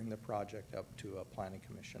to bring the project up to a planning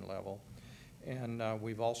commission level. And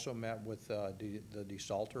we've also met with the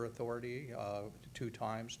Desalter Authority 2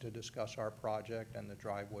 times to discuss our project and the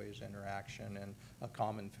driveways interaction and a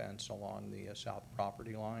common fence along the south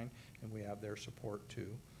property line, and we have their support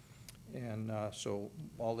too. And so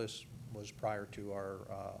all this was prior to our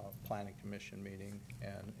planning commission meeting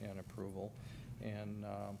and approval. And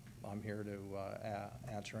I'm here to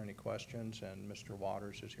answer any questions, and Mr.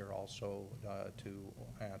 Waters is here also to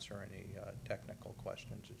answer any technical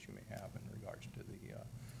questions that you may have in regards to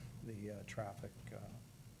the traffic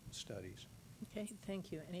studies. Okay,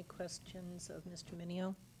 thank you. Any questions of Mr.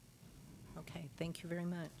 Minio? Okay, thank you very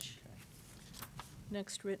much. Okay.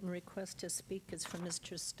 Next written request to speak is from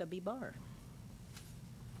Mr. Stubby Barr.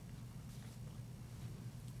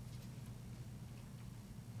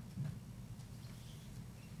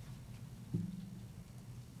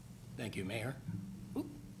 Thank you, Mayor.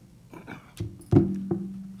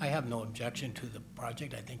 I have no objection to the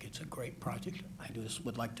project. I think it's a great project. I just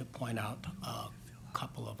would like to point out a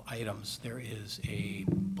couple of items. There is a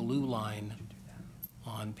blue line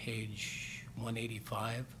on page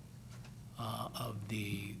 185 of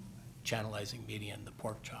the channelizing median, the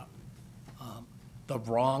pork chop. The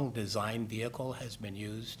wrong design vehicle has been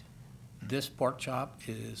used. This pork chop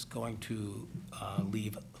is going to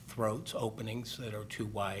leave throats, openings that are too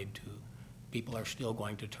wide. People are still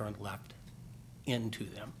going to turn left into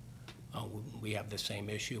them. We have the same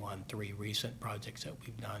issue on 3 recent projects that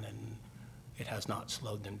we've done, and it has not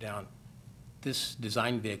slowed them down. This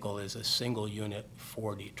design vehicle is a single unit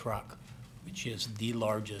 40 truck, which is the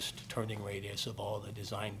largest turning radius of all the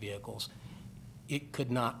design vehicles. It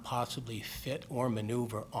could not possibly fit or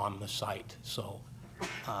maneuver on the site. So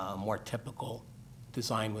more typical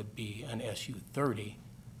design would be an SU-30,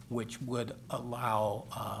 which would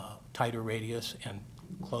allow tighter radius and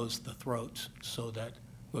close the throats so that it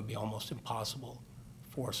would be almost impossible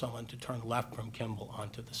for someone to turn left from Kimball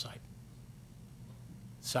onto the site.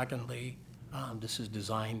 Secondly, this is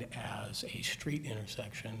designed as a street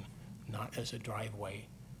intersection, not as a driveway.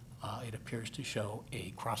 It appears to show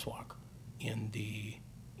a crosswalk in the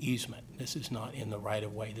easement. This is not in the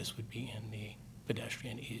right-of-way. This would be in the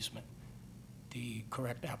pedestrian easement. The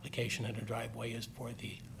correct application of the driveway is for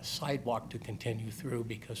the sidewalk to continue through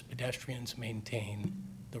because pedestrians maintain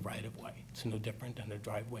the right-of-way. It's no different than a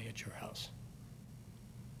driveway at your house.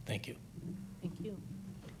 Thank you. Thank you.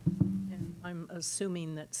 And I'm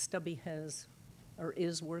assuming that Stubby has, or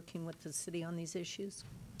is working with the city on these issues?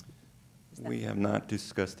 We have not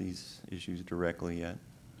discussed these issues directly yet,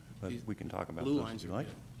 but we can talk about Blue those lines if you are like.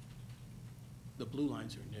 new. The blue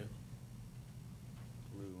lines are new.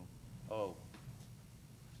 Blue. Oh.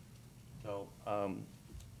 So,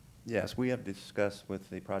 yes, we have discussed with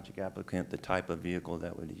the project applicant the type of vehicle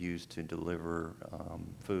that would use to deliver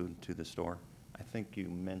food to the store. I think you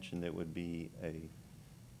mentioned it would be a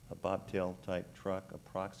bobtail type truck,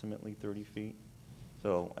 approximately 30 feet.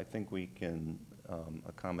 So I think we can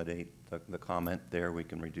accommodate the comment there. We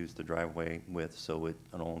can reduce the driveway width so it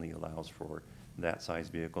only allows for that size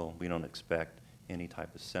vehicle. We don't expect any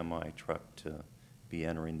type of semi-truck to be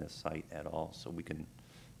entering the site at all, so we can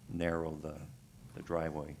narrow the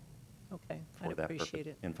driveway Okay, for I'd that purpose appreciate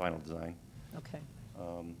it. in final design. Okay.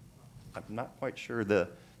 I'm not quite sure, the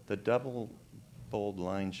double bold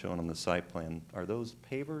lines shown on the site plan, are those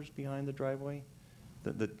pavers behind the driveway?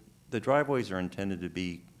 The driveways are intended to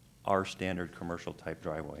be our standard commercial type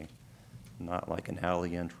driveway, not like an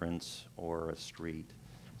alley entrance or a street.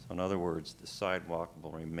 So in other words, the sidewalk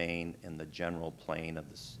will remain in the general plane of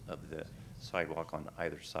the sidewalk on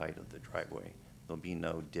either side of the driveway. There'll be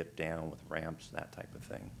no dip down with ramps, that type of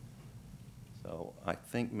thing. So I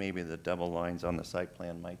think maybe the double lines on the site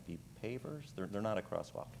plan might be pavers. They're not a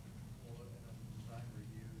crosswalk.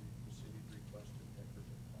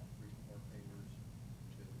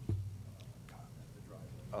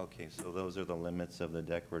 Okay, so those are the limits of the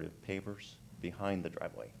decorative pavers behind the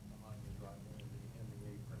driveway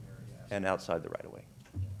and outside the right-of-way.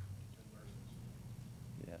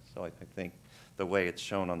 Yeah, so I think the way it's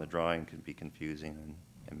shown on the drawing could be confusing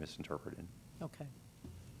and misinterpreted. Okay.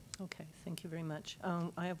 Okay, thank you very much.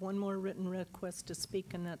 I have one more written request to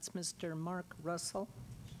speak, and that's Mr. Mark Russell,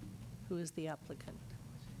 who is the applicant.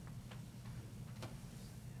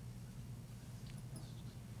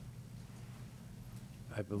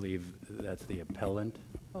 I believe that's the appellant,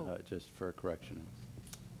 Oh. just for a correction.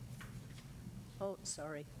 Oh,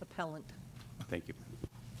 sorry, appellant. Thank you.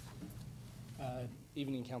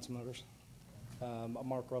 Evening, council members. I'm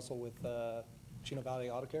Mark Russell with Chino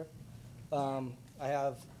Valley Auto Care. I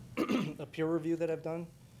have a peer review that I've done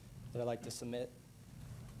that I'd like to submit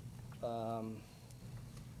for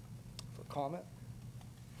comment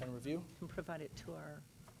and review. You can provide it to our,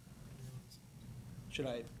 Should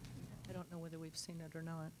I? I don't know whether we've seen it or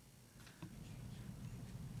not.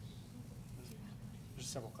 There's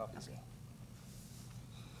several copies.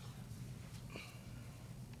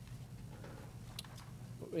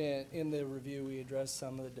 Okay. In the review, we addressed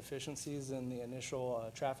some of the deficiencies in the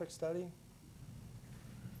initial traffic study.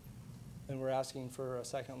 And we're asking for a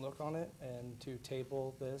second look on it and to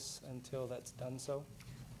table this until that's done so.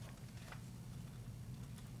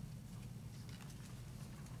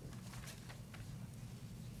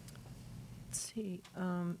 Let's see,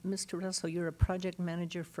 Mr. Russell, you're a project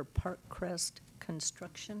manager for Park Crest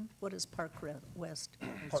Construction. What is Park West?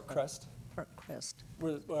 Park Crest. Park Crest.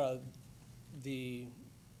 The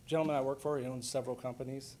gentleman I work for, he owns several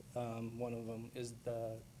companies. One of them is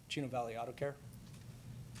the Chino Valley Auto Care.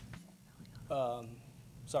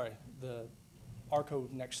 Sorry, the Arco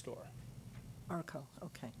next door. Arco,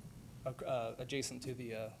 okay. Adjacent to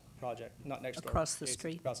the project, not next door. Across the adjacent,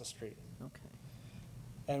 street? Across the street. Okay.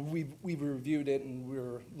 And we've reviewed it, and we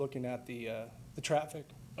were looking at the traffic.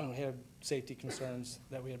 We had safety concerns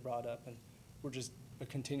that we had brought up, and we're just a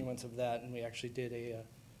continuance of that. And we actually did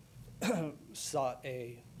sought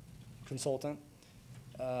a consultant,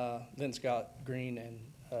 Lynn Scott Green and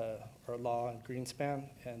our law and Greenspan,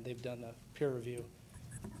 and they've done a peer review.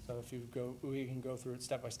 So if you go, we can go through it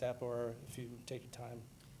step by step, or if you take your time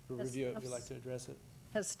to review it, if you'd like to address it.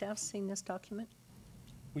 Has staff seen this document?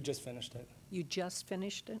 We just finished it. You just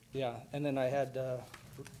finished it? Yeah, and then I had,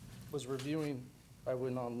 was reviewing, I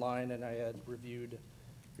went online and I had reviewed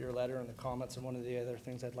your letter and the comments, and one of the other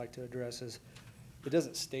things I'd like to address is, it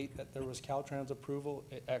doesn't state that there was Caltrans approval,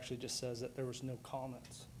 it actually just says that there was no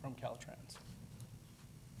comments from Caltrans.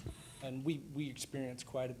 And we experienced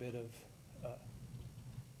quite a bit of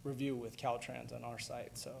review with Caltrans on our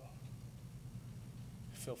site, so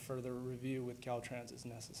I feel further review with Caltrans is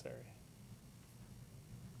necessary.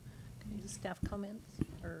 Any staff comments,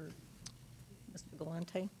 or Mr.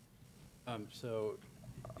 Galante? So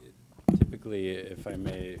typically, if I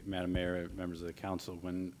may, Madam Mayor, members of the council,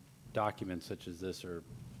 when documents such as this are,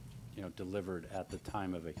 delivered at the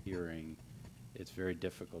time of a hearing, it's very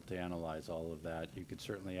difficult to analyze all of that. You could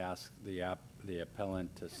certainly ask the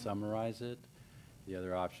appellant to summarize it. The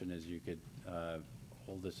other option is you could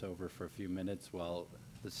hold this over for a few minutes while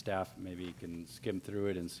the staff maybe can skim through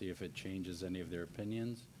it and see if it changes any of their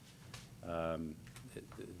opinions.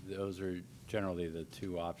 Those are generally the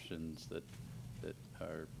two options that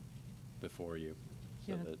are before you.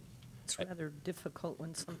 So Yeah, that it's rather difficult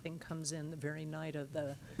when something comes in the very night of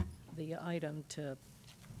the item to.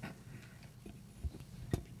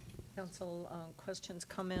 Council, questions,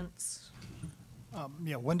 comments?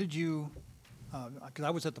 Yeah, when did you, because I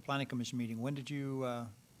was at the Planning Commission meeting, when did you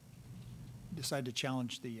decide to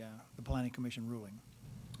challenge the Planning Commission ruling?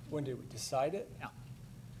 When did we decide it? Yeah.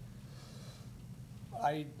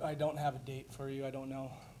 I don't have a date for you. I don't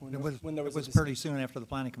know. When there was it was a pretty soon after the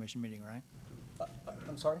Planning Commission meeting, right?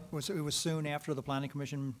 I'm sorry? It was soon after the Planning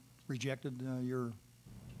Commission rejected your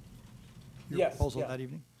Yes, proposal yeah. that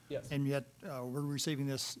evening? Yes. And yet, we're receiving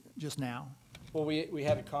this just now? Well, we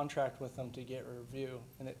had a contract with them to get review,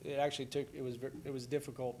 and it actually took, it was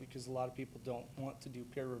difficult because a lot of people don't want to do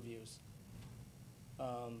peer reviews.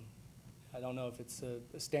 I don't know if it's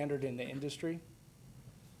a standard in the industry,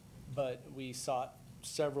 but we sought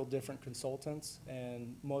several different consultants,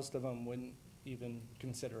 and most of them wouldn't even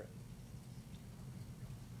consider it.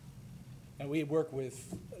 And we work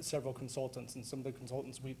with several consultants, and some of the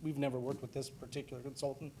consultants, we've never worked with this particular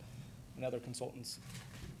consultant, and other consultants,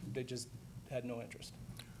 they just had no interest.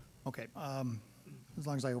 Okay, as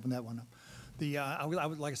long as I open that one up.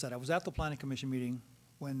 Like I said, I was at the Planning Commission meeting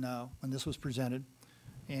when this was presented,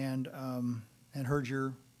 and heard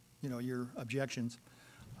your objections.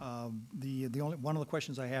 The only one of the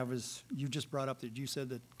questions I have is, you just brought up that you said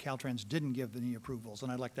that Caltrans didn't give any approvals,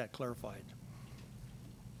 and I'd like that clarified.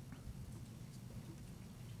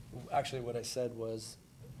 Actually, what I said was,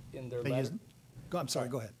 in their letter. I'm sorry,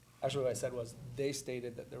 go ahead. Actually, what I said was, they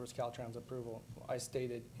stated that there was Caltrans approval. I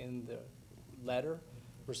stated in the letter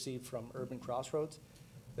received from Urban Crossroads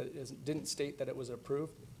that it didn't state that it was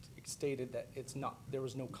approved. It stated that it's not. There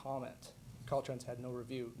was no comment. Caltrans had no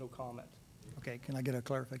review, no comment. Okay, can I get a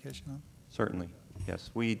clarification on? Certainly,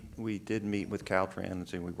 yes. We did meet with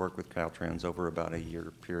Caltrans, and we worked with Caltrans over about a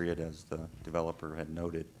year period, as the developer had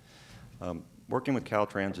noted. Working with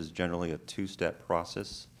Caltrans is generally a two-step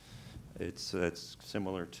process. It's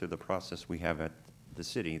similar to the process we have at the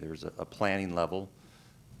city. There's a planning level,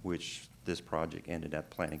 which this project ended at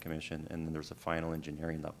Planning Commission, and then there's a final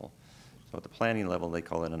engineering level. So at the planning level, they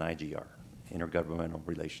call it an IGR, intergovernmental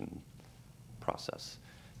relation process.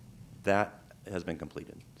 That has been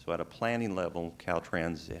completed. So at a planning level,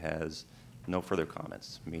 Caltrans has no further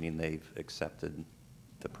comments, meaning they've accepted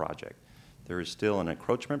the project. There is still an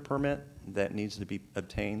encroachment permit that needs to be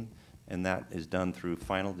obtained, and that is done through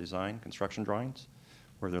final design construction drawings,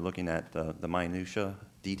 where they're looking at the minutia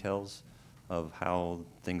details of how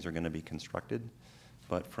things are going to be constructed.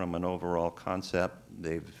 But from an overall concept,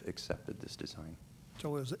 they've accepted this design.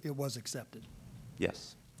 So it was accepted?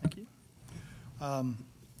 Yes. Thank you.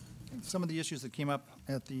 Some of the issues that came up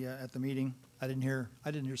at the meeting, I didn't hear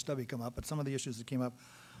Stubby come up, but some of the issues that came up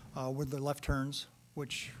were the left turns,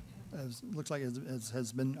 which looks like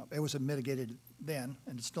it was mitigated then,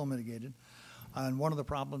 and it's still mitigated. And one of the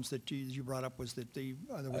problems that you brought up was that there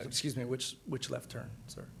was Excuse me, which left turn,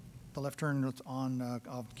 sir? the left turn on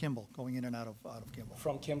of Kimball, going in and out of Kimball.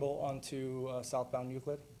 From Kimball onto southbound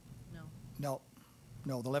Euclid? No,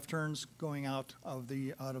 the left turns going out of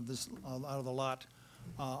the lot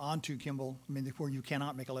onto Kimball. I mean, where you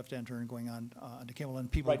cannot make a left-hand turn going on to Kimball,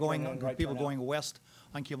 and people going west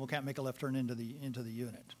on Kimball can't make a left turn into the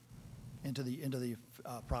unit, into the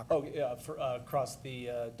property. Oh, yeah, across the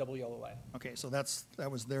double yellow line. Okay, so that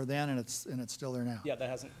was there then, and it's still there now. Yeah, that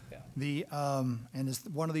hasn't. Yeah. And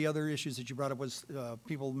one of the other issues that you brought up was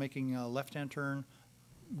people making a left-hand turn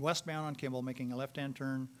westbound on Kimball, making a left-hand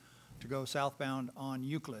turn to go southbound on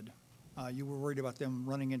Euclid. You were worried about them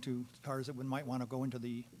running into cars that might want to go into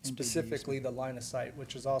the specifically the line of sight,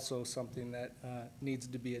 which is also something that needs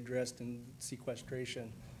to be addressed in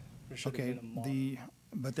sequestration. There should have been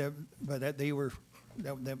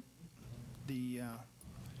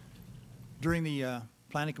during the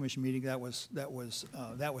Planning Commission meeting, that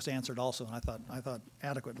was answered also, and I thought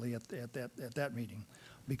adequately at that meeting,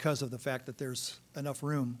 because of the fact that there's enough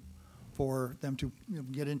room for them to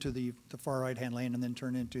get into the far right-hand lane and then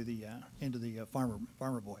turn into the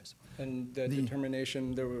farmer boys. And the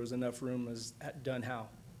determination there was enough room was done how?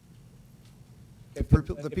 The If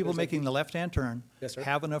people there's making the left-hand turn Yes, sir.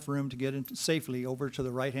 have enough room to get in safely over to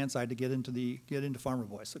the right-hand side to get into farmer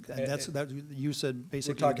boys. And that you said We're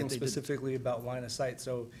basically talking that they did. specifically about line of sight,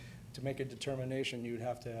 so to make a determination, you'd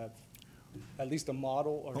have to have at least a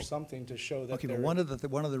model or something to show that Okay, but they're-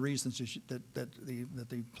 one of the reasons that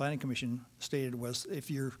the planning commission stated was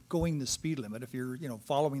if you're going the speed limit, if you're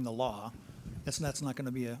following the law, that's not going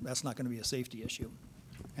to be a safety issue.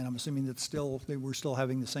 And I'm assuming that we're still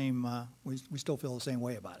having the same we still feel the same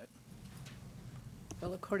way about it.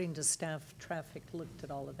 Well, according to staff, traffic looked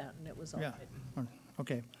at all of that, and it was all Yeah. right.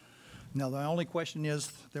 Okay. Now the only question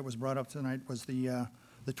that was brought up tonight was the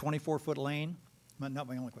 24-foot lane. Not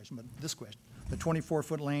my only question, but this question. The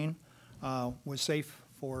 24-foot lane was safe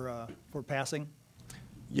for passing?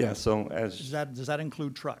 Yeah, so as... Does that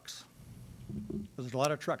include trucks? There's a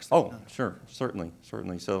lot of trucks. Oh, sure, certainly.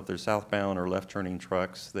 So if they're southbound or left-turning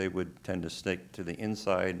trucks, they would tend to stick to the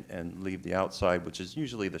inside and leave the outside, which is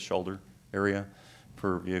usually the shoulder area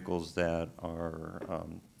for vehicles that are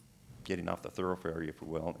getting off the thoroughfare, if you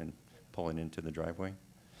will, and pulling into the driveway.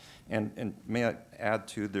 And may I add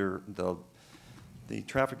to the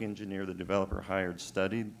traffic engineer the developer hired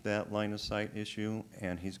studied that line of sight issue,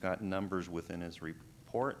 and he's got numbers within his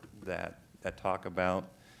report that talk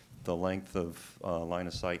about the length of line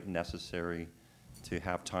of sight necessary to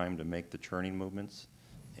have time to make the turning movements,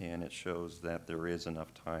 and it shows that there is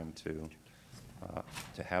enough time to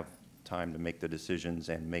have time to make the decisions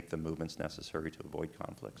and make the movements necessary to avoid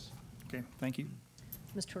conflicts. Okay, thank you.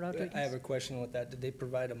 Mr. Rodriguez? I have a question with that. Did they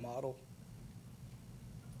provide a model?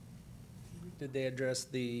 Did they address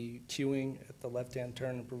the queuing at the left-hand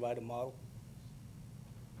turn and provide a model?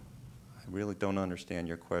 I really don't understand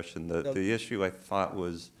your question. The issue I thought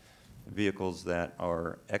was vehicles that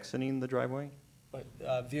are exiting the driveway?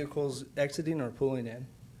 Vehicles exiting or pulling in,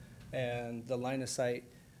 and the line of sight.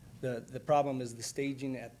 The problem is the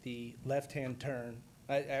staging at the left-hand turn.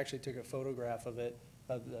 I actually took a photograph of it.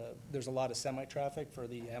 There's a lot of semi-traffic for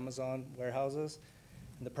the Amazon warehouses,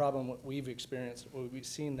 and the problem what we've experienced, what we've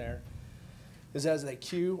seen there, is as they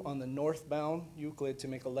queue on the northbound Euclid to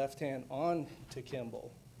make a left-hand on to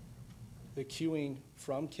Kimball, the queuing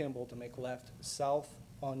from Kimball to make left south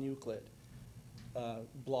on Euclid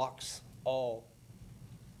blocks all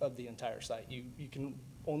of the entire site. You can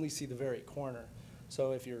only see the very corner.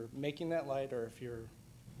 So if you're making that light, or if you're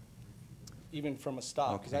even from a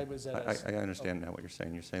stop, because I was at I understand now what you're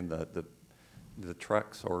saying. You're saying the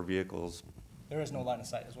trucks or vehicles there is no line of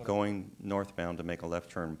sight. Is what going northbound to make a left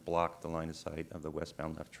turn block the line of sight of the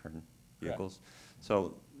westbound left turn vehicles.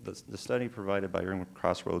 So the study provided by Ringwood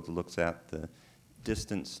Crossroads looks at the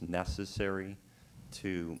distance necessary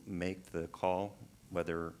to make the call,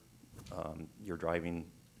 whether you're driving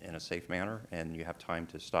in a safe manner and you have time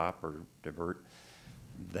to stop or divert.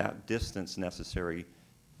 That distance necessary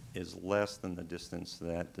is less than the distance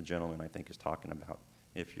that the gentleman I think is talking about.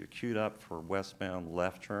 If you're queued up for westbound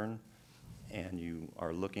left turn and you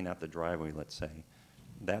are looking at the driveway, let's say,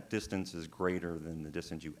 that distance is greater than the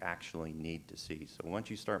distance you actually need to see. So once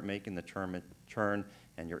you start making the turn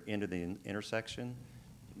and you're into the intersection,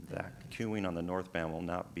 that queuing on the northbound will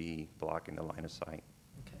not be blocking the line of sight.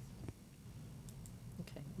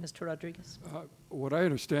 Okay. Mr. Rodriguez? What I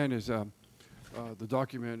understand is the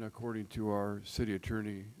document, according to our city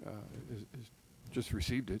attorney, is just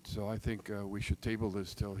received it, so I think we should table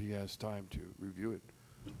this till he has time to review it.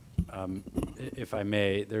 If I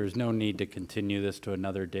may, there's no need to continue this to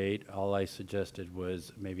another date. All I suggested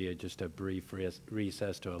was maybe just a brief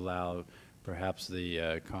recess to allow perhaps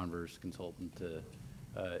the Converse consultant to,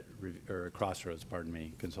 or Crossroads, pardon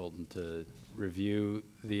me, consultant to review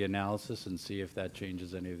the analysis and see if that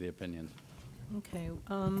changes any of the opinions. Okay,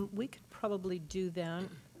 we could probably do that.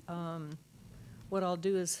 What I'll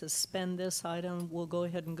do is suspend this item. We'll go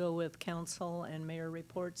ahead and go with council and mayor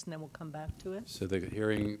reports, and then we'll come back to it. So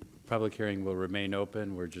the public hearing will remain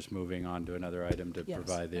open. We're just moving on to another item to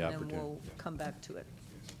provide the opportunity. And then we'll come back to it.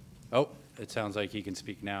 Oh, it sounds like he can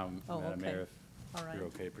speak now, Oh, Madam okay. Mayor, All if right. you're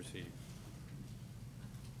okay proceeding.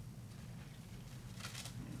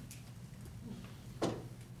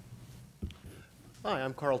 Hi,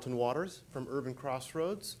 I'm Carlton Waters from Urban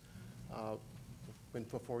Crossroads. Been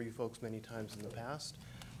before you folks many times in the past.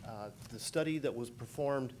 The study that was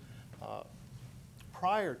performed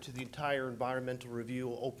prior to the entire environmental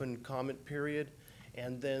review open comment period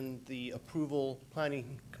and then the approval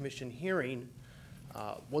planning commission hearing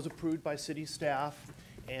was approved by city staff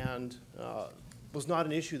and was not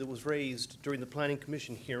an issue that was raised during the planning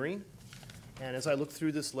commission hearing. And as I look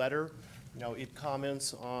through this letter, it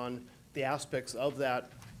comments on the aspects of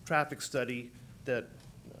that traffic study that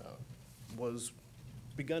was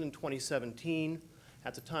begun in 2017.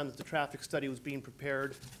 At the time that the traffic study was being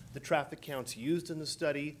prepared, the traffic counts used in the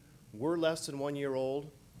study were less than 1 year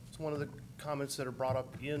old. It's one of the comments that are brought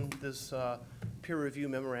up in this peer review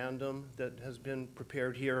memorandum that has been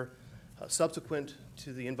prepared here subsequent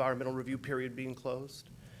to the environmental review period being closed.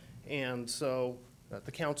 And so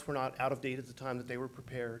the counts were not out of date at the time that they were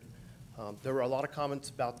prepared. There were a lot of comments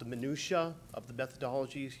about the minutia of the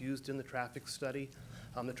methodologies used in the traffic study.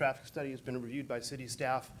 The traffic study has been reviewed by city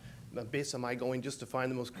staff based on my going just to find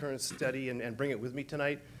the most current study and bring it with me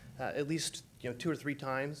tonight, at least 2 or 3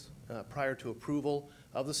 times prior to approval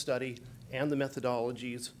of the study and the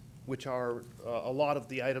methodologies, which are a lot of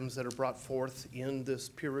the items that are brought forth in this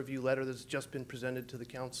peer review letter that's just been presented to the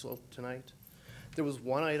council tonight. There was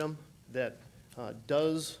one item that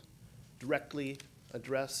does directly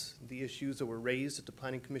address the issues that were raised at the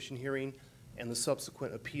Planning Commission hearing and the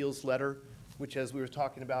subsequent appeals letter, which, as we were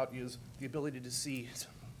talking about, is the ability to see.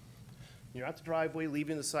 You're at the driveway,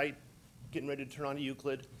 leaving the site, getting ready to turn onto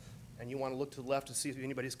Euclid, and you want to look to the left to see if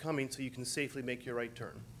anybody's coming so you can safely make your right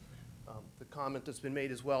turn. The comment that's been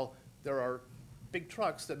made as well, there are big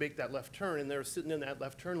trucks that make that left turn, and they're sitting in that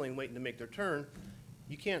left turn lane waiting to make their turn.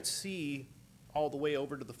 You can't see all the way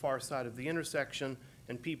over to the far side of the intersection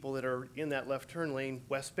and people that are in that left turn lane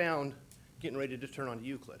westbound getting ready to turn onto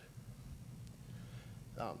Euclid.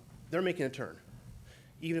 They're making a turn.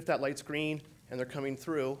 Even if that light's green and they're coming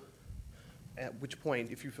through, at which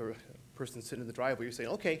point, if you're a person sitting in the driveway, you're saying,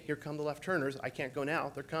 okay, here come the left turners. I can't go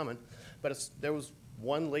now, they're coming. But there was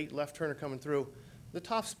one late left turner coming through. The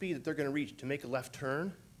top speed that they're gonna reach to make a left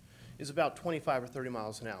turn is about 25 or 30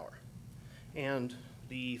 miles an hour. And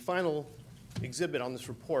the final exhibit on this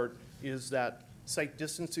report is that sight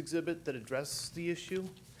distance exhibit that addresses the issue.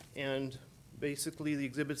 And basically the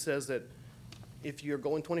exhibit says that if you're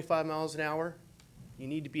going 25 miles an hour, you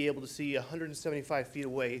need to be able to see 175 feet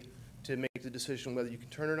away to make the decision whether you can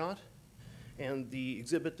turn or not. And the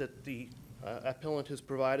exhibit that the appellant has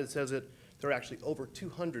provided says that there are actually over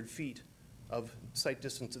 200 feet of sight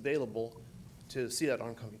distance available to see that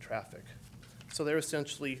oncoming traffic. So they're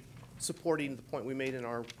essentially supporting the point we made in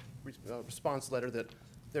our response letter that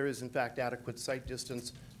there is in fact adequate sight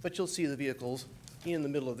distance, but you'll see the vehicles in the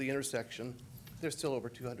middle of the intersection. They're still over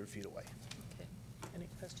 200 feet away. Okay. Any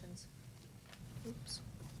questions? Oops.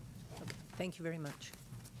 Okay. Thank you very much.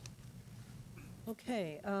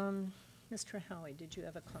 Okay. Mr. Howie, did you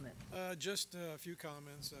have a comment? Just a few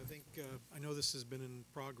comments. I think, I know this has been in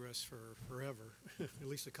progress for forever, at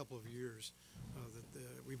least a couple of years, that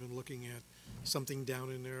we've been looking at something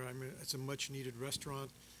down in there. I mean, it's a much-needed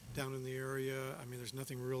restaurant down in the area. I mean, there's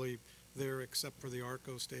nothing really there except for the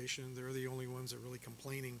Arco station. They're the only ones that are really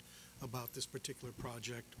complaining about this particular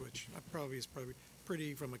project, which is probably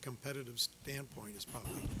pretty, from a competitive standpoint, is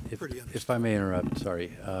probably pretty understandable. If I may interrupt,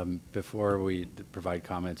 sorry. Before we provide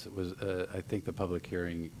comments, it was, I think the public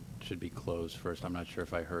hearing should be closed first. I'm not sure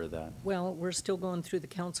if I heard that. Well, we're still going through the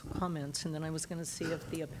council comments, and then I was going to see if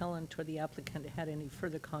the appellant or the applicant had any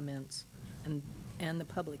further comments, and the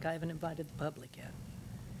public. I haven't invited the public yet.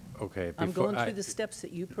 Okay. I'm going through the steps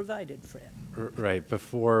that you provided, Fred. Right.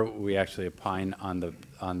 Before we actually opine on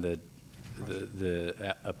the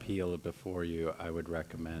appeal before you, I would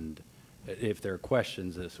recommend, if there are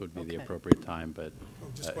questions, this would be the appropriate time, but.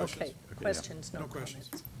 Just questions. Okay, questions, no questions.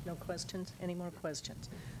 comments. No questions? Any more questions?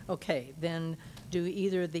 Okay, then do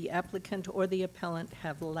either the applicant or the appellant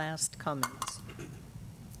have last comments?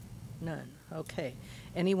 None, okay.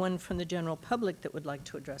 Anyone from the general public that would like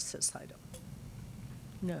to address this item?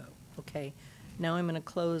 No, okay. Now I'm going to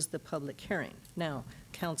close the public hearing. Now,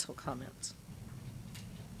 council comments.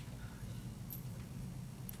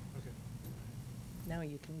 Now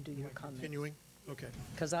you can do your comments. Continuing? Okay.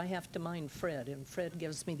 Because I have to mind Fred, and Fred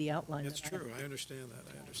gives me the outline. That's that I true. have I to understand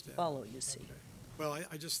that. I understand. follow, you see. Okay. Well,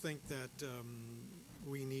 I just think that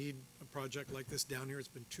we need a project like this down here. It's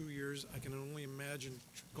been 2 years. I can only imagine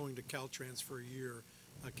going to Caltrans for a year.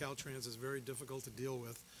 Caltrans is very difficult to deal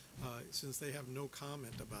with. Since they have no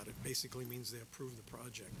comment about it, basically means they approve the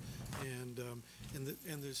project. And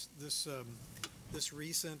this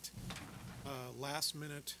recent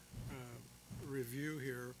last-minute review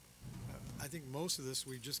here, I think most of this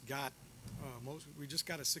we just got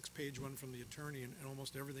a 6-page one from the attorney, and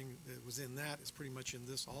almost everything that was in that is pretty much in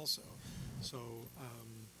this also. So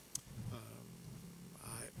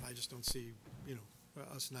I just don't see,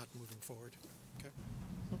 us not moving forward. Okay.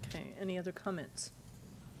 Okay, any other comments?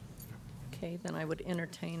 Okay, then I would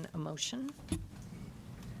entertain a motion.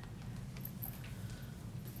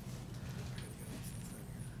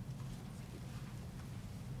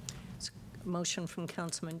 Motion from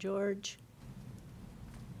Councilman George.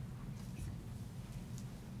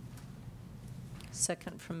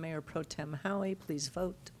 Second from Mayor Pro Tem Howie. Please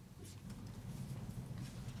vote.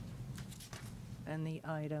 And the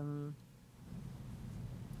item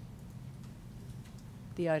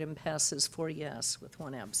passes 4 yes with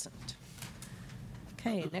 1 absent.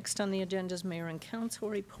 Okay, next on the agenda is mayor and council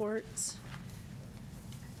reports.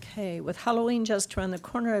 Okay, with Halloween just around the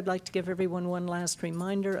corner, I'd like to give everyone one last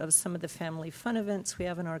reminder of some of the family fun events we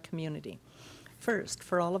have in our community. First,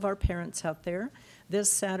 for all of our parents out there,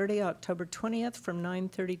 this Saturday, October 20th, from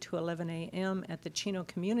 9:30 to 11 a.m. at the Chino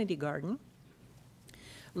Community Garden,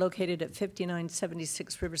 located at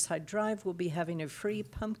 5976 Riverside Drive, we'll be having a free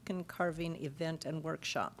pumpkin carving event and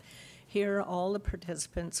workshop. Here, all the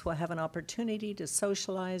participants will have an opportunity to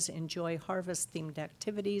socialize, enjoy harvest-themed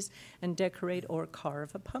activities, and decorate or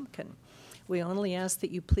carve a pumpkin. We only ask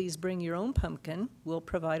that you please bring your own pumpkin. We'll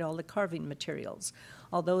provide all the carving materials.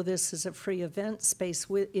 Although this is a free event, space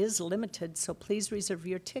is limited, so please reserve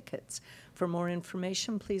your tickets. For more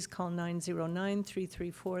information, please call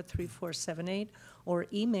 909-334-3478 or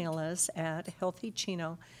email us at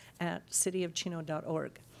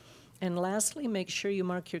healthychino@cityofchino.org. And lastly, make sure you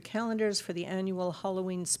mark your calendars for the annual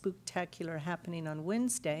Halloween Spooktacular happening on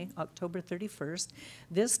Wednesday, October 31st,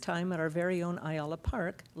 this time at our very own Ayala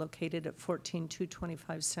Park, located at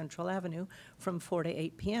 14225 Central Avenue, from 4 to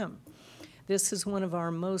 8 p.m. This is one of our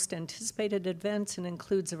most anticipated events and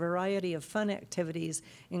includes a variety of fun activities,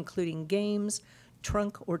 including games,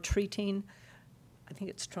 trunk or treating, I think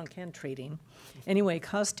it's trunk and treating. Anyway,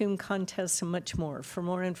 costume contests and much more. For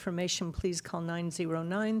more information, please call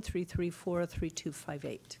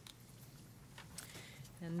 909-334-3258.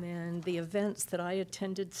 And then the events that I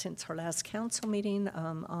attended since our last council meeting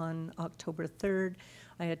on October 3rd,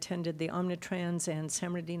 I attended the Omnitrans and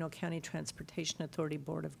San Bernardino County Transportation Authority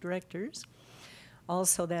Board of Directors.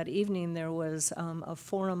 Also that evening, there was a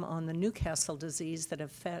forum on the Newcastle disease that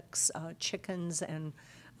affects chickens and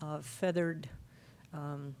feathered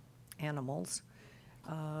animals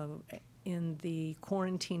in the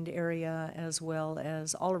quarantined area as well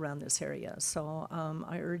as all around this area. So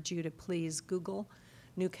I urge you to please Google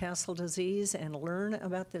Newcastle disease and learn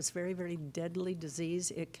about this very, very deadly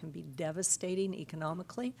disease. It can be devastating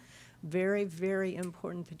economically. Very, very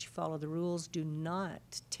important that you follow the rules. Do not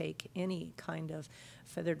take any kind of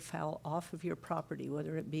feathered fowl off of your property,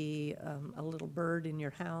 whether it be a little bird in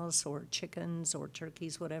your house or chickens or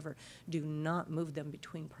turkeys, whatever. Do not move them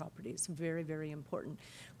between properties. Very, very important.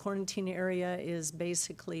 Quarantine area is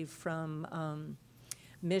basically from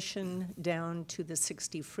Mission down to the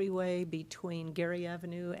 60 freeway between Gary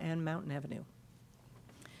Avenue and Mountain Avenue.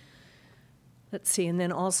 Let's see, and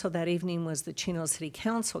then also that evening was the Chino City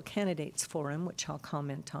Council Candidates Forum, which I'll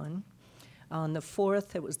comment on. On the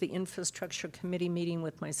 4th, it was the Infrastructure Committee meeting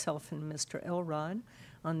with myself and Mr. Elrod.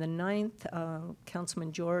 On the 9th,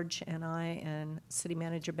 Councilman George and I and City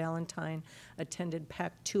Manager Ballantyne attended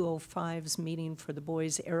PAC 205's meeting for the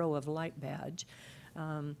Boys Arrow of Light badge.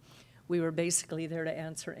 We were basically there to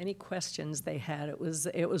answer any questions they had. It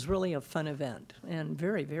was really a fun event and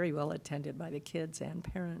very, very well attended by the kids and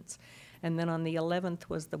parents. And then on the 11th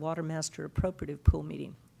was the Water Master Appropriative Pool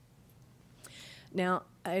meeting. Now,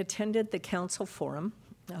 I attended the council forum,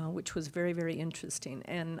 which was very, very interesting.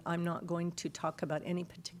 And I'm not going to talk about any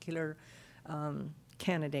particular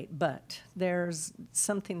candidate, but there's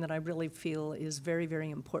something that I really feel is very,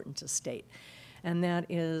 very important to state. And that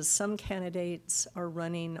is some candidates are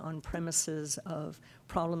running on premises of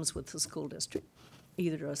problems with the school district.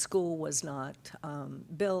 Either a school was not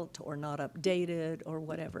built or not updated or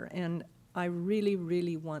whatever. And I really,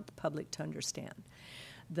 really want the public to understand.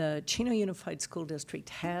 The Chino Unified School District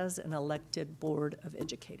has an elected board of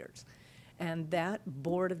educators. And that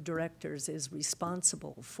board of directors is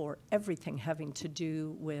responsible for everything having to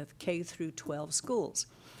do with K through 12 schools,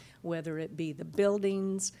 whether it be the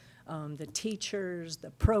buildings, the teachers,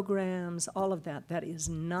 the programs, all of that. That is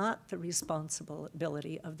not the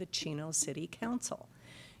responsibility of the Chino City Council.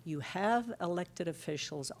 You have elected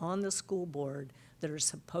officials on the school board that are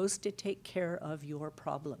supposed to take care of your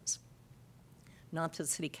problems, not the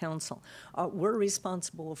city council. We're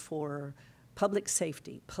responsible for public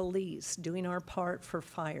safety, police, doing our part for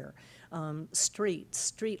fire, streets,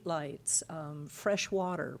 street lights, fresh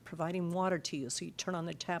water, providing water to you so you turn on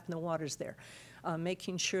the tap and the water's there.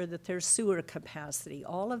 Making sure that there's sewer capacity,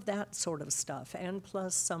 all of that sort of stuff, and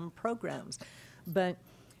plus some programs. But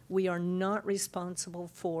we are not responsible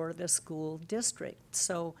for the school district.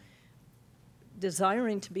 So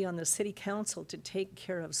desiring to be on the city council to take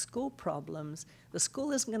care of school problems, the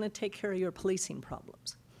school isn't going to take care of your policing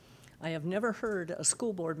problems. I have never heard a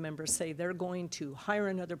school board member say they're going to hire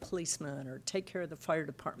another policeman or take care of the fire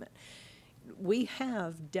department. We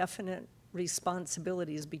have definite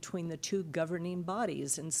responsibilities between the two governing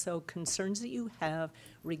bodies, and so concerns that you have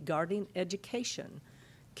regarding education,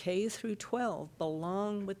 K through 12,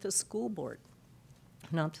 belong with the school board,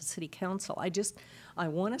 not the city council. I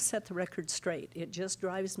want to set the record straight. It just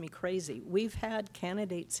drives me crazy. We've had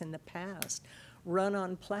candidates in the past run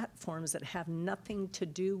on platforms that have nothing to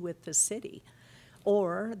do with the city,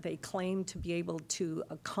 or they claim to be able to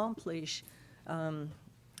accomplish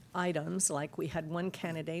items, like we had one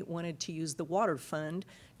candidate wanted to use the water fund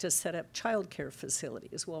to set up childcare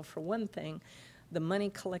facilities. Well, for one thing, the money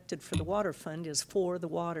collected for the water fund is for the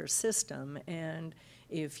water system, and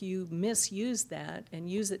if you misuse that and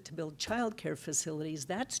use it to build childcare facilities,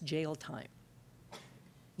 that's jail time.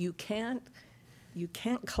 You can't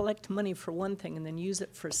collect money for one thing and then use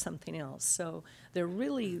it for something else. So I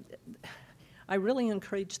really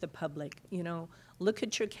encourage the public, look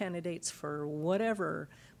at your candidates for whatever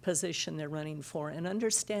position they're running for and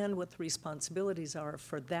understand what the responsibilities are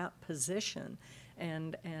for that position.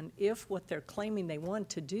 And if what they're claiming they want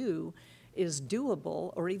to do is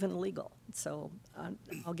doable or even legal. So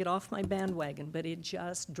I'll get off my bandwagon, but it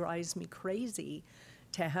just drives me crazy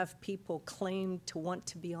to have people claim to want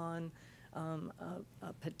to be on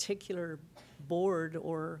a particular board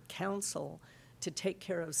or council to take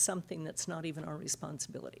care of something that's not even our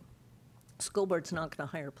responsibility. School board's not going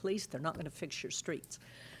to hire police. They're not going to fix your streets.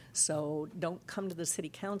 So don't come to the city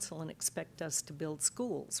council and expect us to build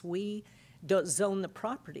schools. We don't zone the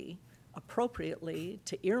property appropriately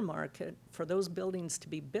to earmark it for those buildings to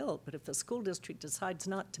be built. But if the school district decides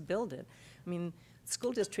not to build it, the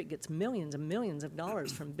school district gets millions and millions of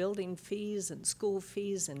dollars from building fees and school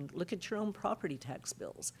fees, and look at your own property tax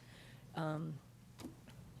bills.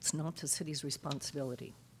 It's not the city's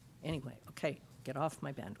responsibility. Anyway, okay, get off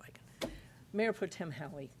my bandwagon. Mayor Pro Tem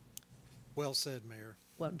Howie. Well said, Mayor.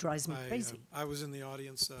 Well, it drives me crazy. I was in the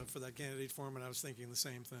audience for that candidate forum, and I was thinking the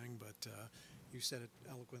same thing, but you said it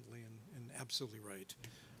eloquently and absolutely right.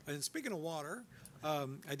 And speaking of water,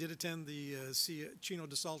 I did attend the Chino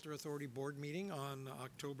Desalter Authority board meeting on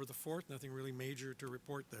October the 4th. Nothing really major to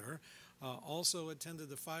report there. Also attended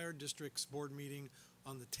the fire district's board meeting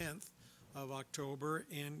on the 10th of October.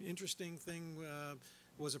 And interesting thing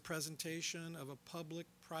was a presentation of a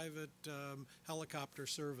public-private helicopter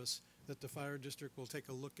service that the fire district will take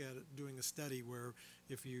a look at it, doing a study where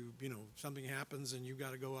if something happens and you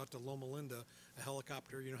got to go out to Loma Linda, a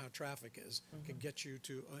helicopter, you know how traffic is, can get you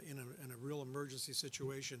to in a real emergency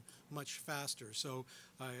situation much faster. So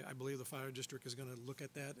I believe the fire district is going to look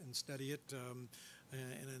at that and study it.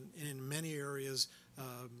 And in many areas,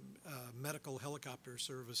 medical helicopter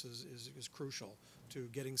services is crucial to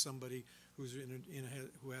getting somebody who's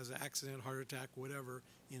who has an accident, heart attack, whatever,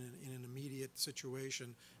 in an immediate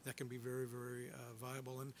situation that can be very, very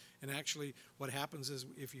viable. And actually, what happens is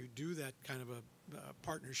if you do that kind of a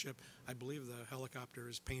partnership, I believe the helicopter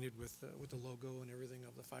is painted with the logo and everything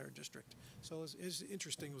of the fire district. So it's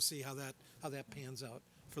interesting. We'll see how that pans out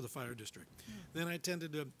for the fire district. Then I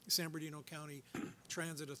attended the San Bernardino County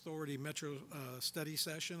Transit Authority Metro study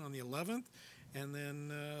session on the 11th. And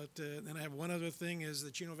then I have one other thing is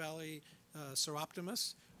the Chino Valley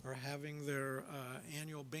Seroptimists are having their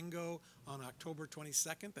annual bingo on October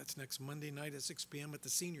 22nd. That's next Monday night at 6 p.m. at the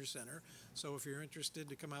Senior Center. So if you're interested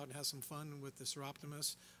to come out and have some fun with the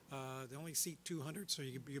Seroptimists, they only seat 200, so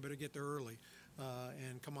you better get there early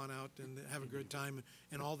and come on out and have a good time.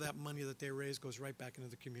 And all that money that they raise goes right back into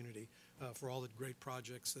the community for all the great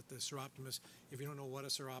projects that the Seroptimists. If you don't know what a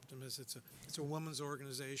Seroptimist, it's a women's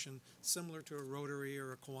organization similar to a Rotary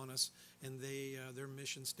or a Kiwanis, and their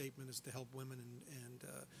mission statement is to help women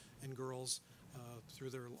and girls through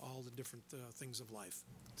all the different things of life.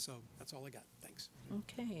 So that's all I got. Thanks.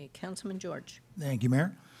 Okay, Councilman George. Thank you,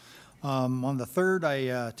 Mayor. On the 3rd,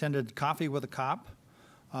 I attended Coffee with a Cop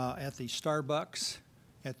at the Starbucks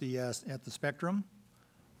at the Spectrum.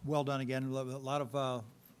 Well done again. A lot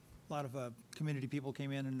of community people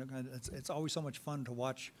came in, and it's always so much fun to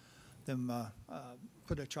watch them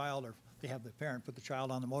put a child, or they have the parent put the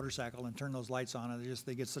child on the motorcycle and turn those lights on, and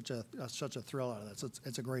they get such a thrill out of that. So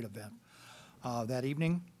it's a great event. That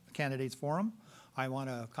evening, Candidates Forum. I want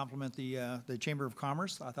to compliment the Chamber of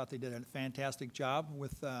Commerce. I thought they did a fantastic job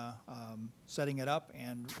with setting it up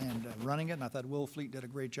and running it, and I thought Will Fleet did a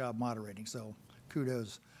great job moderating, so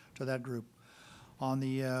kudos to that group. On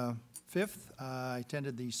the 5th, I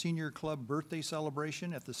attended the Senior Club birthday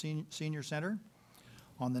celebration at the Senior Center.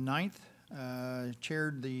 On the 9th,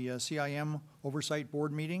 chaired the CIM Oversight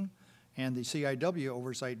Board meeting and the CIW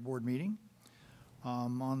Oversight Board meeting.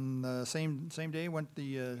 On the same day,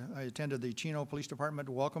 I attended the Chino Police Department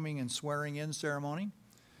welcoming and swearing-in ceremony.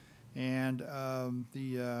 And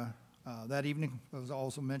that evening, it was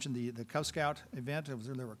also mentioned the Cub Scout event.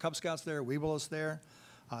 There were Cub Scouts there, Weebles there.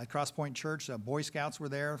 At Cross Point Church, Boy Scouts were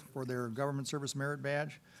there for their government service merit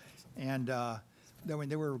badge. And there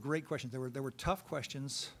were great questions. There were tough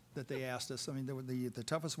questions that they asked us. I mean, the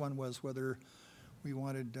toughest one was whether we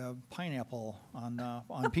wanted pineapple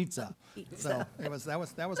on pizza. So that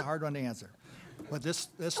was a hard one to answer. But this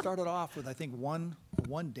started off with, I think, one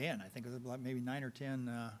den. I think it was like maybe 9 or 10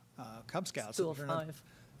 Cub Scouts. 205.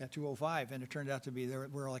 Yeah, 205, and it turned out to be there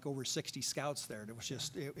were like over 60 scouts there. It was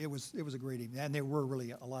just it was a great evening, and there were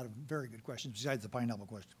really a lot of very good questions besides the pineapple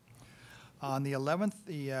question. On the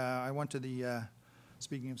 11th, I went to the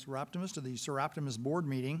speaking of Seroptimus, to the Seroptimus board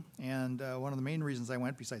meeting, and one of the main reasons I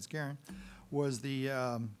went, besides Karen, was the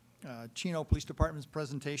Chino Police Department's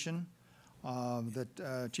presentation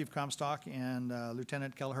that Chief Comstock and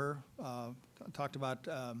Lieutenant Kelleher talked about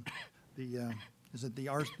is it the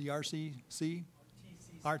RCC?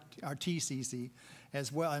 Our TCC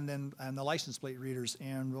as well, and the license plate readers.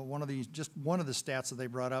 And one of the stats that they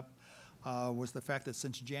brought up was the fact that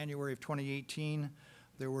since January of 2018,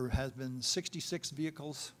 there has been 66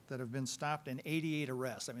 vehicles that have been stopped and 88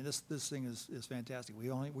 arrests. I mean, this thing is fantastic.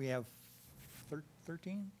 We have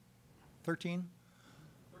 13? 36.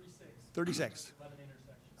 36. 11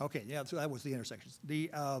 intersections. Okay, yeah, so that was the intersections.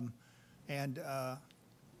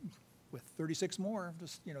 With 36 more,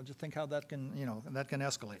 just think how that can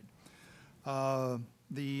escalate. On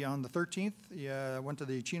the 13th, I went to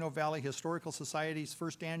the Chino Valley Historical Society's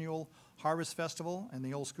first annual Harvest Festival in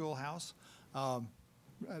the old schoolhouse. The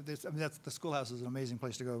schoolhouse is an amazing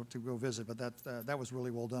place to go visit, but that was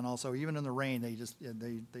really well done. Also, even in the rain, they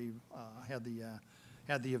had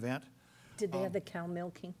the event. Did they have the cow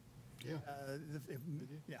milking? Yeah.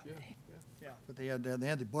 Yeah. But they had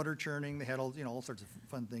the butter churning. They had all sorts of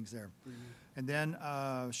fun things there. Mm-hmm. And then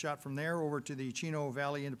shot from there over to the Chino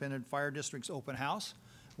Valley Independent Fire District's open house.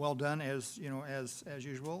 Well done as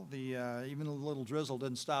usual. Even a little drizzle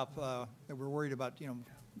didn't stop. They were worried about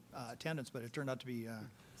attendance, but it turned out to be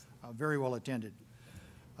very well attended.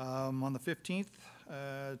 On the 15th,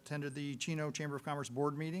 attended the Chino Chamber of Commerce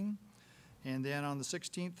board meeting. And then on the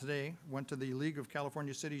 16th today, went to the League of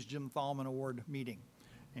California Cities Jim Thalman Award meeting.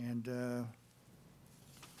 And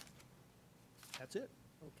that's it.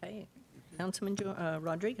 Okay. Councilman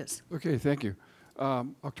Rodriguez. Okay, thank you.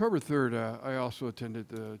 October 3rd, I also attended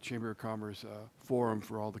the Chamber of Commerce forum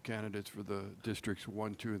for all the candidates for the districts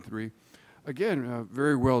 1, 2, and 3. Again,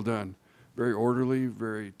 very well done. Very orderly,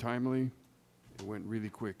 very timely. It went really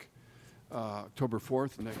quick. October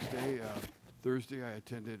 4th, the next day, Thursday, I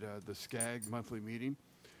attended the SCAG monthly meeting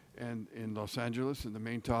and in Los Angeles, and the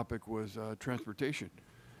main topic was transportation.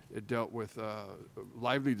 It dealt with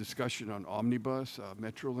lively discussion on omnibus,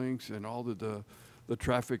 Metrolinx, and all the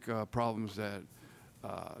traffic problems that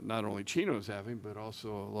not only Chino is having, but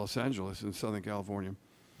also Los Angeles and Southern California.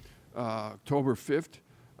 October 5th,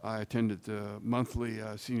 I attended the monthly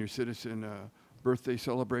senior citizen birthday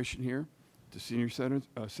celebration here at the Senior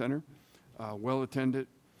Center. Well attended.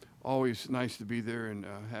 Always nice to be there and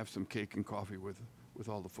have some cake and coffee with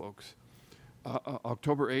all the folks.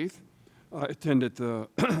 October 8th, I attended the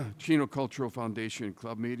Chino Cultural Foundation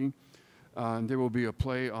Club meeting. And there will be a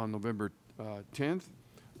play on November 10th,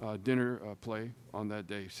 dinner play on that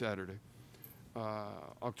day, Saturday.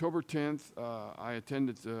 October 10th, I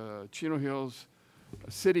attended the Chino Hills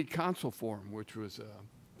City Council Forum, which was,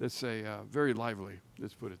 let's say, very lively.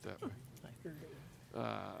 Let's put it that way.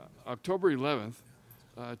 October 11th,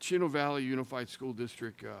 Chino Valley Unified School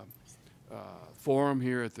District forum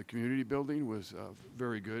here at the community building was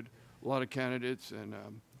very good. A lot of candidates and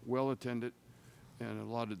well attended, and a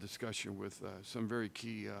lot of discussion with some very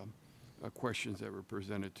key questions that were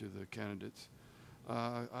presented to the candidates.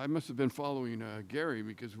 I must have been following Gary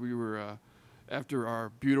because we were, after our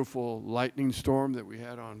beautiful lightning storm that we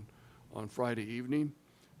had on Friday evening,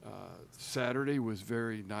 Saturday was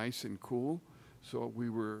very nice and cool. So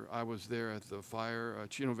I was there at the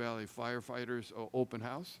Chino Valley Firefighters Open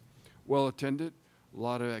House, well attended, a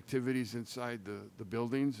lot of activities inside the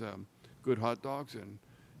buildings, good hot dogs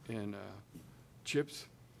and chips.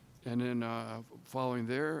 And then following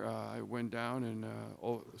there, I went down and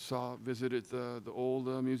visited the old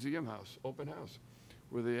museum house, open house,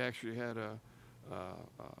 where they actually had a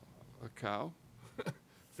cow,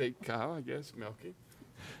 fake cow, I guess, milking.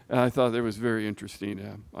 And I thought that was very interesting.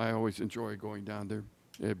 I always enjoy going down there.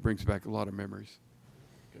 It brings back a lot of memories.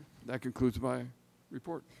 Okay. That concludes my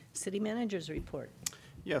report. City Manager's report.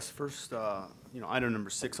 Yes, first, item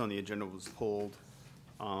number 6 on the agenda was pulled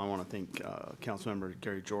I want to thank Councilmember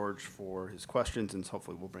Gary George for his questions, and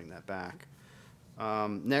hopefully we'll bring that back.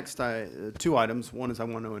 Next, two items. One is I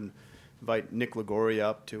want to invite Nick Ligori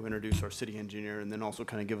up to introduce our city engineer, and then also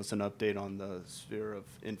kind of give us an update on the sphere of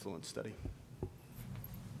influence study.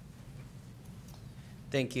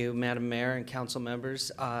 Thank you, Madam Mayor and council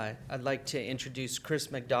members. I'd like to introduce Chris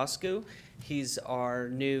McDosku. He's our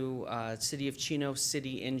new City of Chino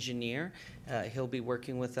city engineer. He'll be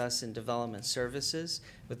working with us in development services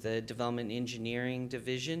with the development engineering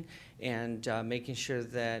division and making sure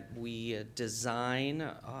that we design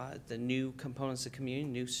the new components of community,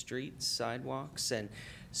 new streets, sidewalks, and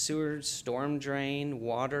sewers, storm drain,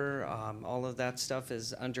 water, all of that stuff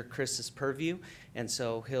is under Chris's purview, and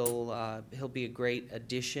so he'll be a great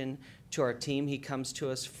addition to our team. He comes to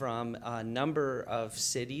us from a number of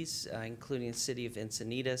cities, including the city of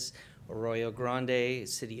Encinitas, Arroyo Grande,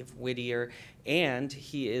 city of Whittier, and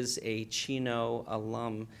he is a Chino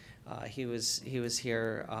alum. He was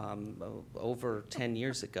here over 10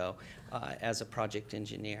 years ago as a project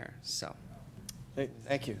engineer. So,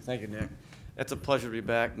 Thank you, Nick. It's a pleasure to be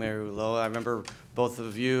back, Mayor Ulloa. I remember both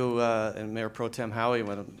of you and Mayor Pro Tem Howie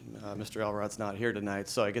when Mr. Elrod's not here tonight,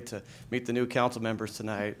 so I get to meet the new council members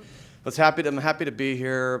tonight. I'm happy to be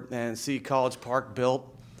here and see College Park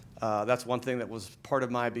built. That's one thing that was part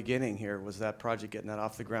of my beginning here, was that project, getting that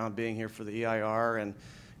off the ground, being here for the EIR and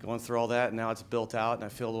going through all that, and now it's built out, and I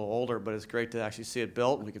feel a little older, but it's great to actually see it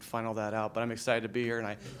built, and we can find all that out. But I'm excited to be here, and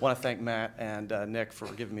I want to thank Matt and Nick for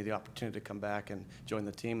giving me the opportunity to come back and join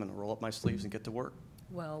the team and roll up my sleeves and get to work.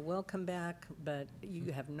 Well, welcome back, but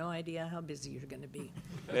you have no idea how busy you're going to be.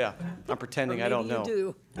 Yeah, I'm pretending Or I don't know. maybe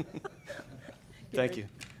you do. Thank you.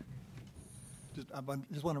 I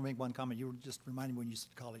just want to make one comment. You were just reminding me when you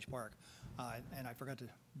said College Park, and I forgot to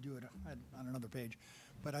do it on another page.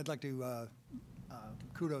 But I'd like to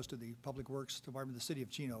kudos to the Public Works Department, the City of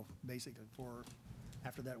Chino, basically, for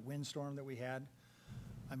after that windstorm that we had.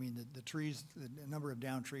 I mean, the trees, the number of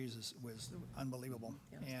downed trees was unbelievable,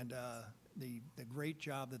 and the great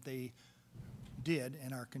job that they did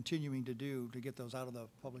and are continuing to do to get those out of the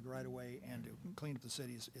public right of way and to clean up the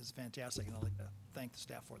city is fantastic, and I'd like to thank the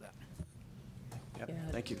staff for that. Yep. Yeah.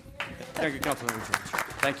 Thank you. Thank you, Councilmember George.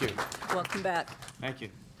 Thank you. Welcome back. Thank you.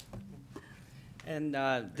 And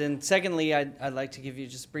then secondly, I'd like to give you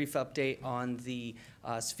just a brief update on the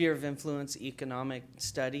sphere of influence economic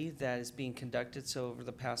study that is being conducted. So over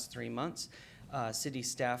the past 3 months, city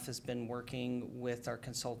staff has been working with our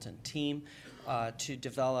consultant team to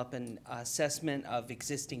develop an assessment of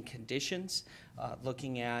existing conditions,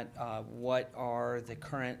 looking at what are the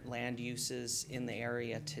current land uses in the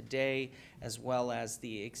area today, as well as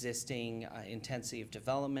the existing intensity of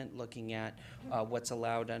development, looking at what's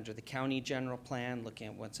allowed under the county general plan, looking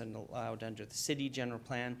at what's allowed under the city general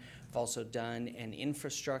plan. We've also done an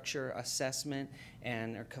infrastructure assessment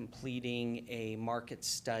and are completing a market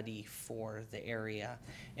study for the area.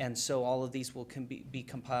 And so all of these will be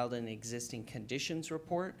compiled in an existing conditions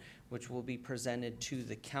report, which will be presented to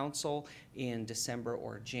the council in December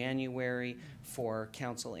or January for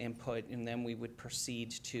council input, and then we would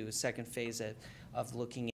proceed to a second phase of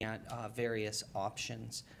looking at various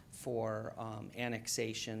options for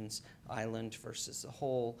annexations, island versus the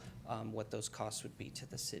whole, what those costs would be to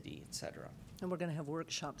the city, et cetera. And we're going to have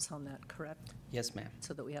workshops on that, correct? Yes, ma'am.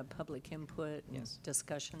 So that we have public input and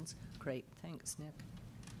discussions. Great, thanks, Nick.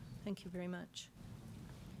 Thank you very much.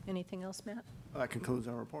 Anything else, Matt? That concludes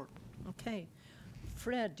our report. Okay.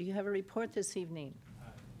 Fred, do you have a report this evening?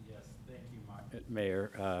 Yes, thank you,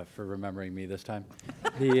 Mayor, for remembering me this time.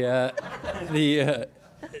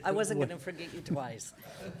 I wasn't going to forget you twice.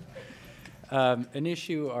 An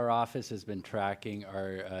issue our office has been tracking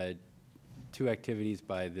are two activities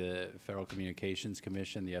by the Federal Communications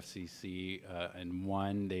Commission, the FCC, and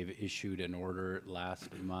one, they've issued an order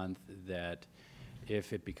last month that,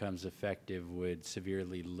 if it becomes effective, would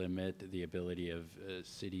severely limit the ability of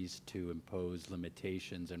cities to impose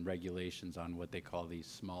limitations and regulations on what they call these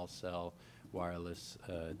small cell wireless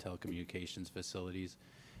telecommunications facilities.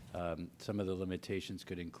 Some of the limitations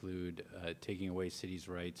could include taking away cities'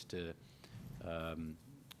 rights to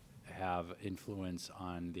have influence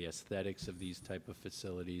on the aesthetics of these type of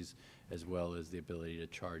facilities, as well as the ability to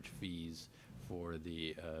charge fees for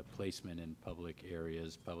the placement in public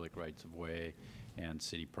areas, public rights of way, and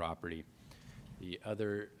city property. The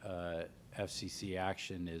other FCC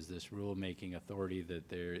action is this rulemaking authority that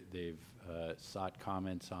they've sought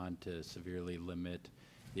comments on to severely limit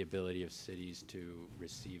the ability of cities to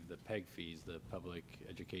receive the PEG fees, the public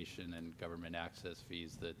education and government access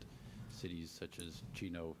fees that cities such as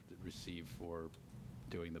Chino receive for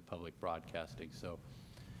doing the public broadcasting. So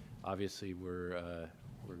obviously we're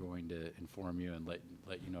we're going to inform you and let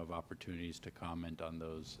you know of opportunities to comment on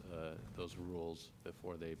those rules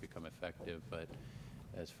before they become effective. But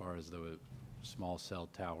as far as the small cell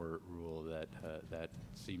tower rule, that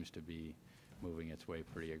seems to be moving its way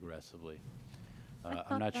pretty aggressively.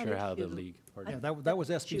 I'm not sure how the league. Yeah, that was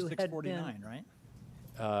SB 649,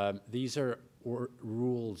 right? These are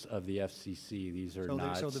rules of the FCC. These are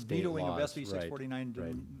not So the state vetoing of laws. SB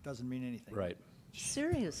 649 doesn't mean anything. Right.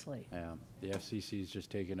 Seriously? Yeah, the FCC has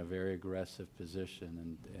just taken a very aggressive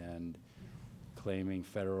position and claiming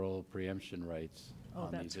federal preemption rights. Oh,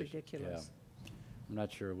 on that's these issues. ridiculous. Yeah. I'm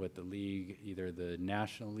not sure what the league, either the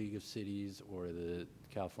National League of Cities or the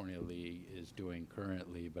California League, is doing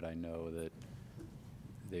currently, but I know that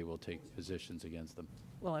they will take positions against them.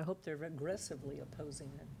 Well, I hope they're aggressively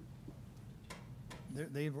opposing it.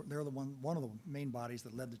 They're one of the main bodies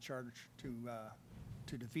that led the charge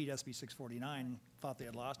to defeat SB 649. Thought they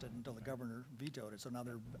had lost it until the governor vetoed it. So now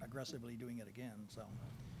they're aggressively doing it again. So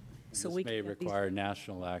This may require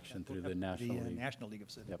national action through the National League. National League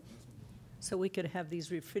of Cities. Yep. So we could have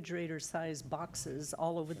these refrigerator-sized boxes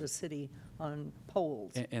all over the city on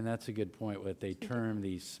poles. And that's a good point. What they term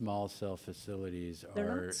these small cell facilities They're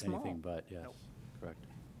not are small. anything but, yes, Nope. correct.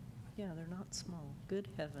 Yeah, they're not small. Good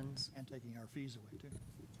heavens. And taking our fees away,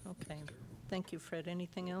 too. Okay. Thank you, Fred.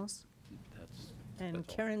 Anything else? And that's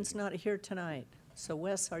all. Karen's not here tonight. So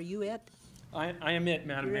Wes, are you it? I am it,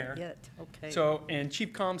 Madam You're Mayor. it. Okay. So, and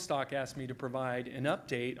Chief Comstock asked me to provide an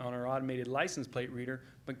update on our automated license plate reader,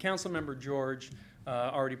 but Councilmember George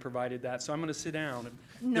already provided that, so I'm going to sit down.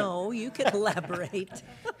 No, you can elaborate.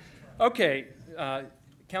 Okay,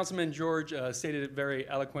 Councilman George stated it very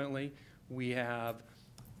eloquently. We have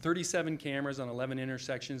 37 cameras on 11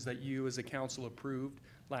 intersections that you as a council approved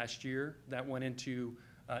last year. That went into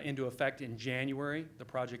effect in January. The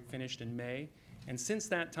project finished in May. And since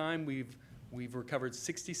that time, we've recovered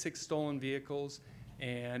 66 stolen vehicles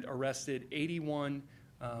and arrested 81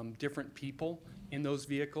 different people in those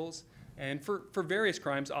vehicles. And for various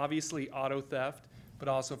crimes, obviously auto theft, but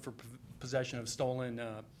also for possession of stolen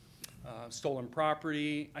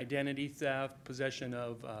property, identity theft, possession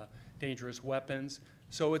of dangerous weapons.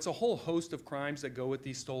 So it's a whole host of crimes that go with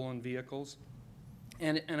these stolen vehicles.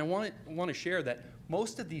 And I want to share that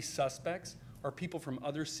most of these suspects are people from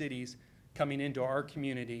other cities coming into our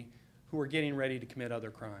community who are getting ready to commit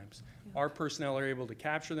other crimes. Our personnel are able to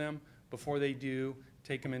capture them before they do,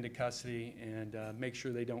 take them into custody, and make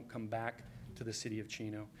sure they don't come back to the city of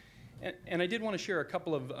Chino. And I did want to share a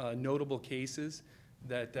couple of notable cases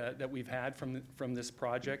that we've had from this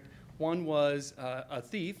project. One was a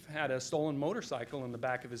thief had a stolen motorcycle in the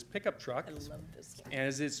back of his pickup truck. I love this. And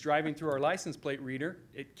as it's driving through our license plate reader,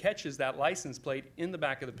 it catches that license plate in the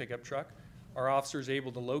back of the pickup truck. Our officer is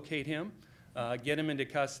able to locate him, get him into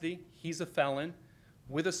custody. He's a felon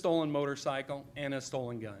with a stolen motorcycle and a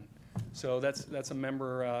stolen gun. So that's a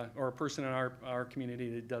member or a person in our community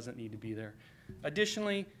that doesn't need to be there.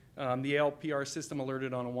 Additionally, the LPR system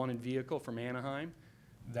alerted on a wanted vehicle from Anaheim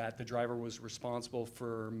that the driver was responsible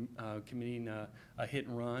for committing a hit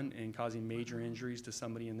and run and causing major injuries to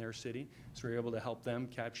somebody in their city. So we were able to help them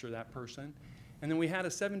capture that person. And then we had a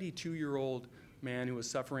 72-year-old man who was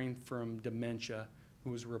suffering from dementia who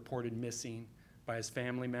was reported missing by his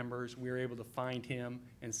family members. We were able to find him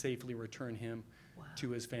and safely return him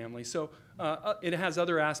to his family. So it has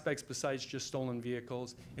other aspects besides just stolen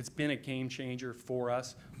vehicles. It's been a game changer for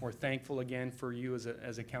us. We're thankful again for you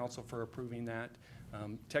as a council for approving that.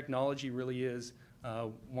 Technology really is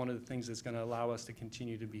one of the things that's going to allow us to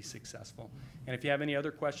continue to be successful. And if you have any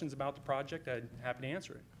other questions about the project, I'd be happy to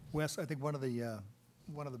answer it. Wes, I think one of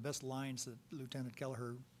the best lines that Lieutenant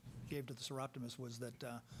Kelleher gave to the Seroptimus was that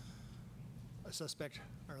a suspect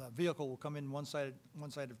or a vehicle will come in one side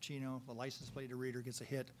of Chino, the license plate reader gets a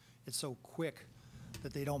hit. It's so quick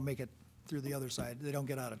that they don't make it through the other side. They don't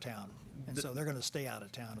get out of town, and so they're going to stay out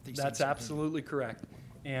of town if these. That's things absolutely correct.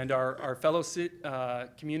 And our fellow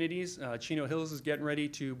communities, Chino Hills is getting ready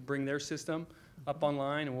to bring their system up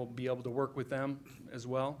online, and we'll be able to work with them as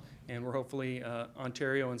well. And we're hopefully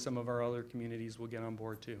Ontario and some of our other communities will get on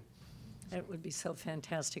board too. It would be so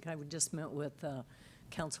fantastic. I just met with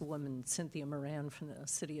Councilwoman Cynthia Moran from the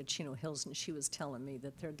city of Chino Hills, and she was telling me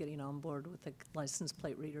that they're getting on board with the license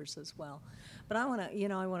plate readers as well. But I want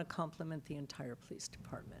to compliment the entire police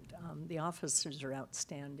department. The officers are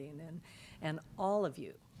outstanding, and all of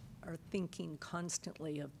you are thinking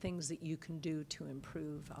constantly of things that you can do to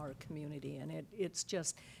improve our community. And it's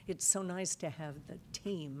so nice to have the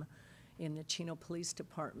team in the Chino Police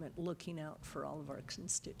Department looking out for all of our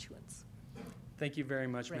constituents. Thank you very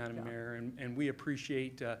much, Great Madam job. Mayor, and we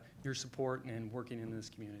appreciate your support and working in this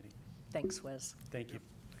community. Thanks, Wes. Thank you.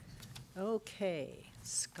 Okay,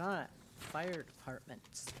 Scott, Fire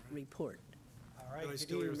Department's report. All right,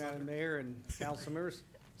 good evening, Madam Mayor and council members.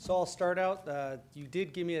 So I'll start out, you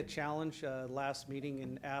did give me a challenge last meeting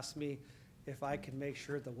and asked me if I could make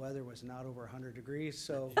sure the weather was not over 100 degrees,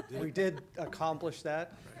 so we did accomplish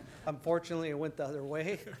that. Unfortunately, it went the other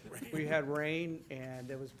way. We had rain,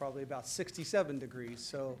 and it was probably about 67 degrees,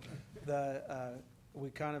 so we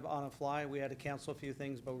kind of on a fly, we had to cancel a few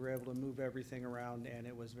things, but we were able to move everything around, and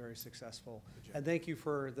it was very successful. And thank you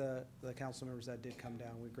for the council members that did come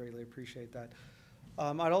down. We greatly appreciate that.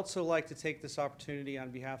 I'd also like to take this opportunity on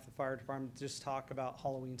behalf of the fire department to just talk about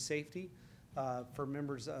Halloween safety for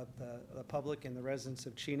members of the public and the residents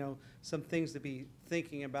of Chino. Some things to be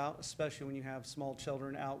thinking about, especially when you have small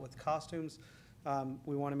children out with costumes.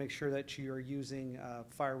 We want to make sure that you are using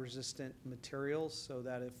fire-resistant materials so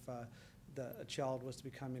that if a child was to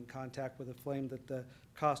become in contact with a flame, that the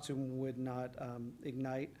costume would not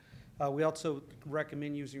ignite. We also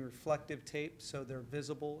recommend using reflective tape so they're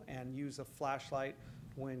visible, and use a flashlight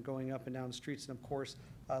when going up and down the streets, and of course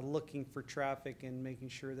looking for traffic and making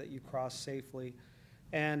sure that you cross safely.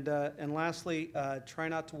 And lastly, try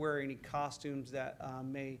not to wear any costumes that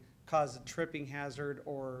may cause a tripping hazard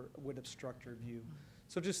or would obstruct your view.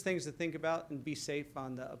 So just things to think about, and be safe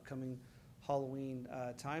on the upcoming Halloween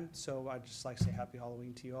time. So I'd just like to say happy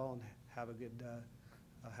Halloween to you all, and have a good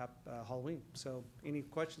Halloween. So any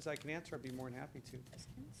questions I can answer, I'd be more than happy to.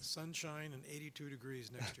 Sunshine and 82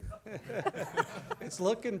 degrees next year. It's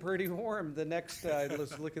looking pretty warm. The next,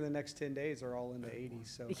 let's look at the next 10 days are all in the 80s.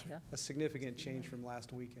 So Yeah. a significant change from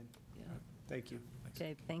last weekend. Yeah. Thank you.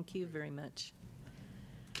 Okay, thank you very much.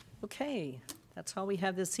 Okay, that's all we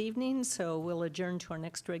have this evening, so we'll adjourn to our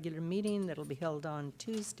next regular meeting that'll be held on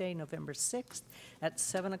Tuesday, November 6th at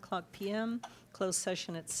 7 o'clock p.m. Closed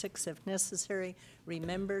session at 6 if necessary.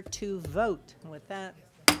 Remember to vote. And with that,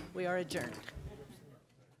 we are adjourned.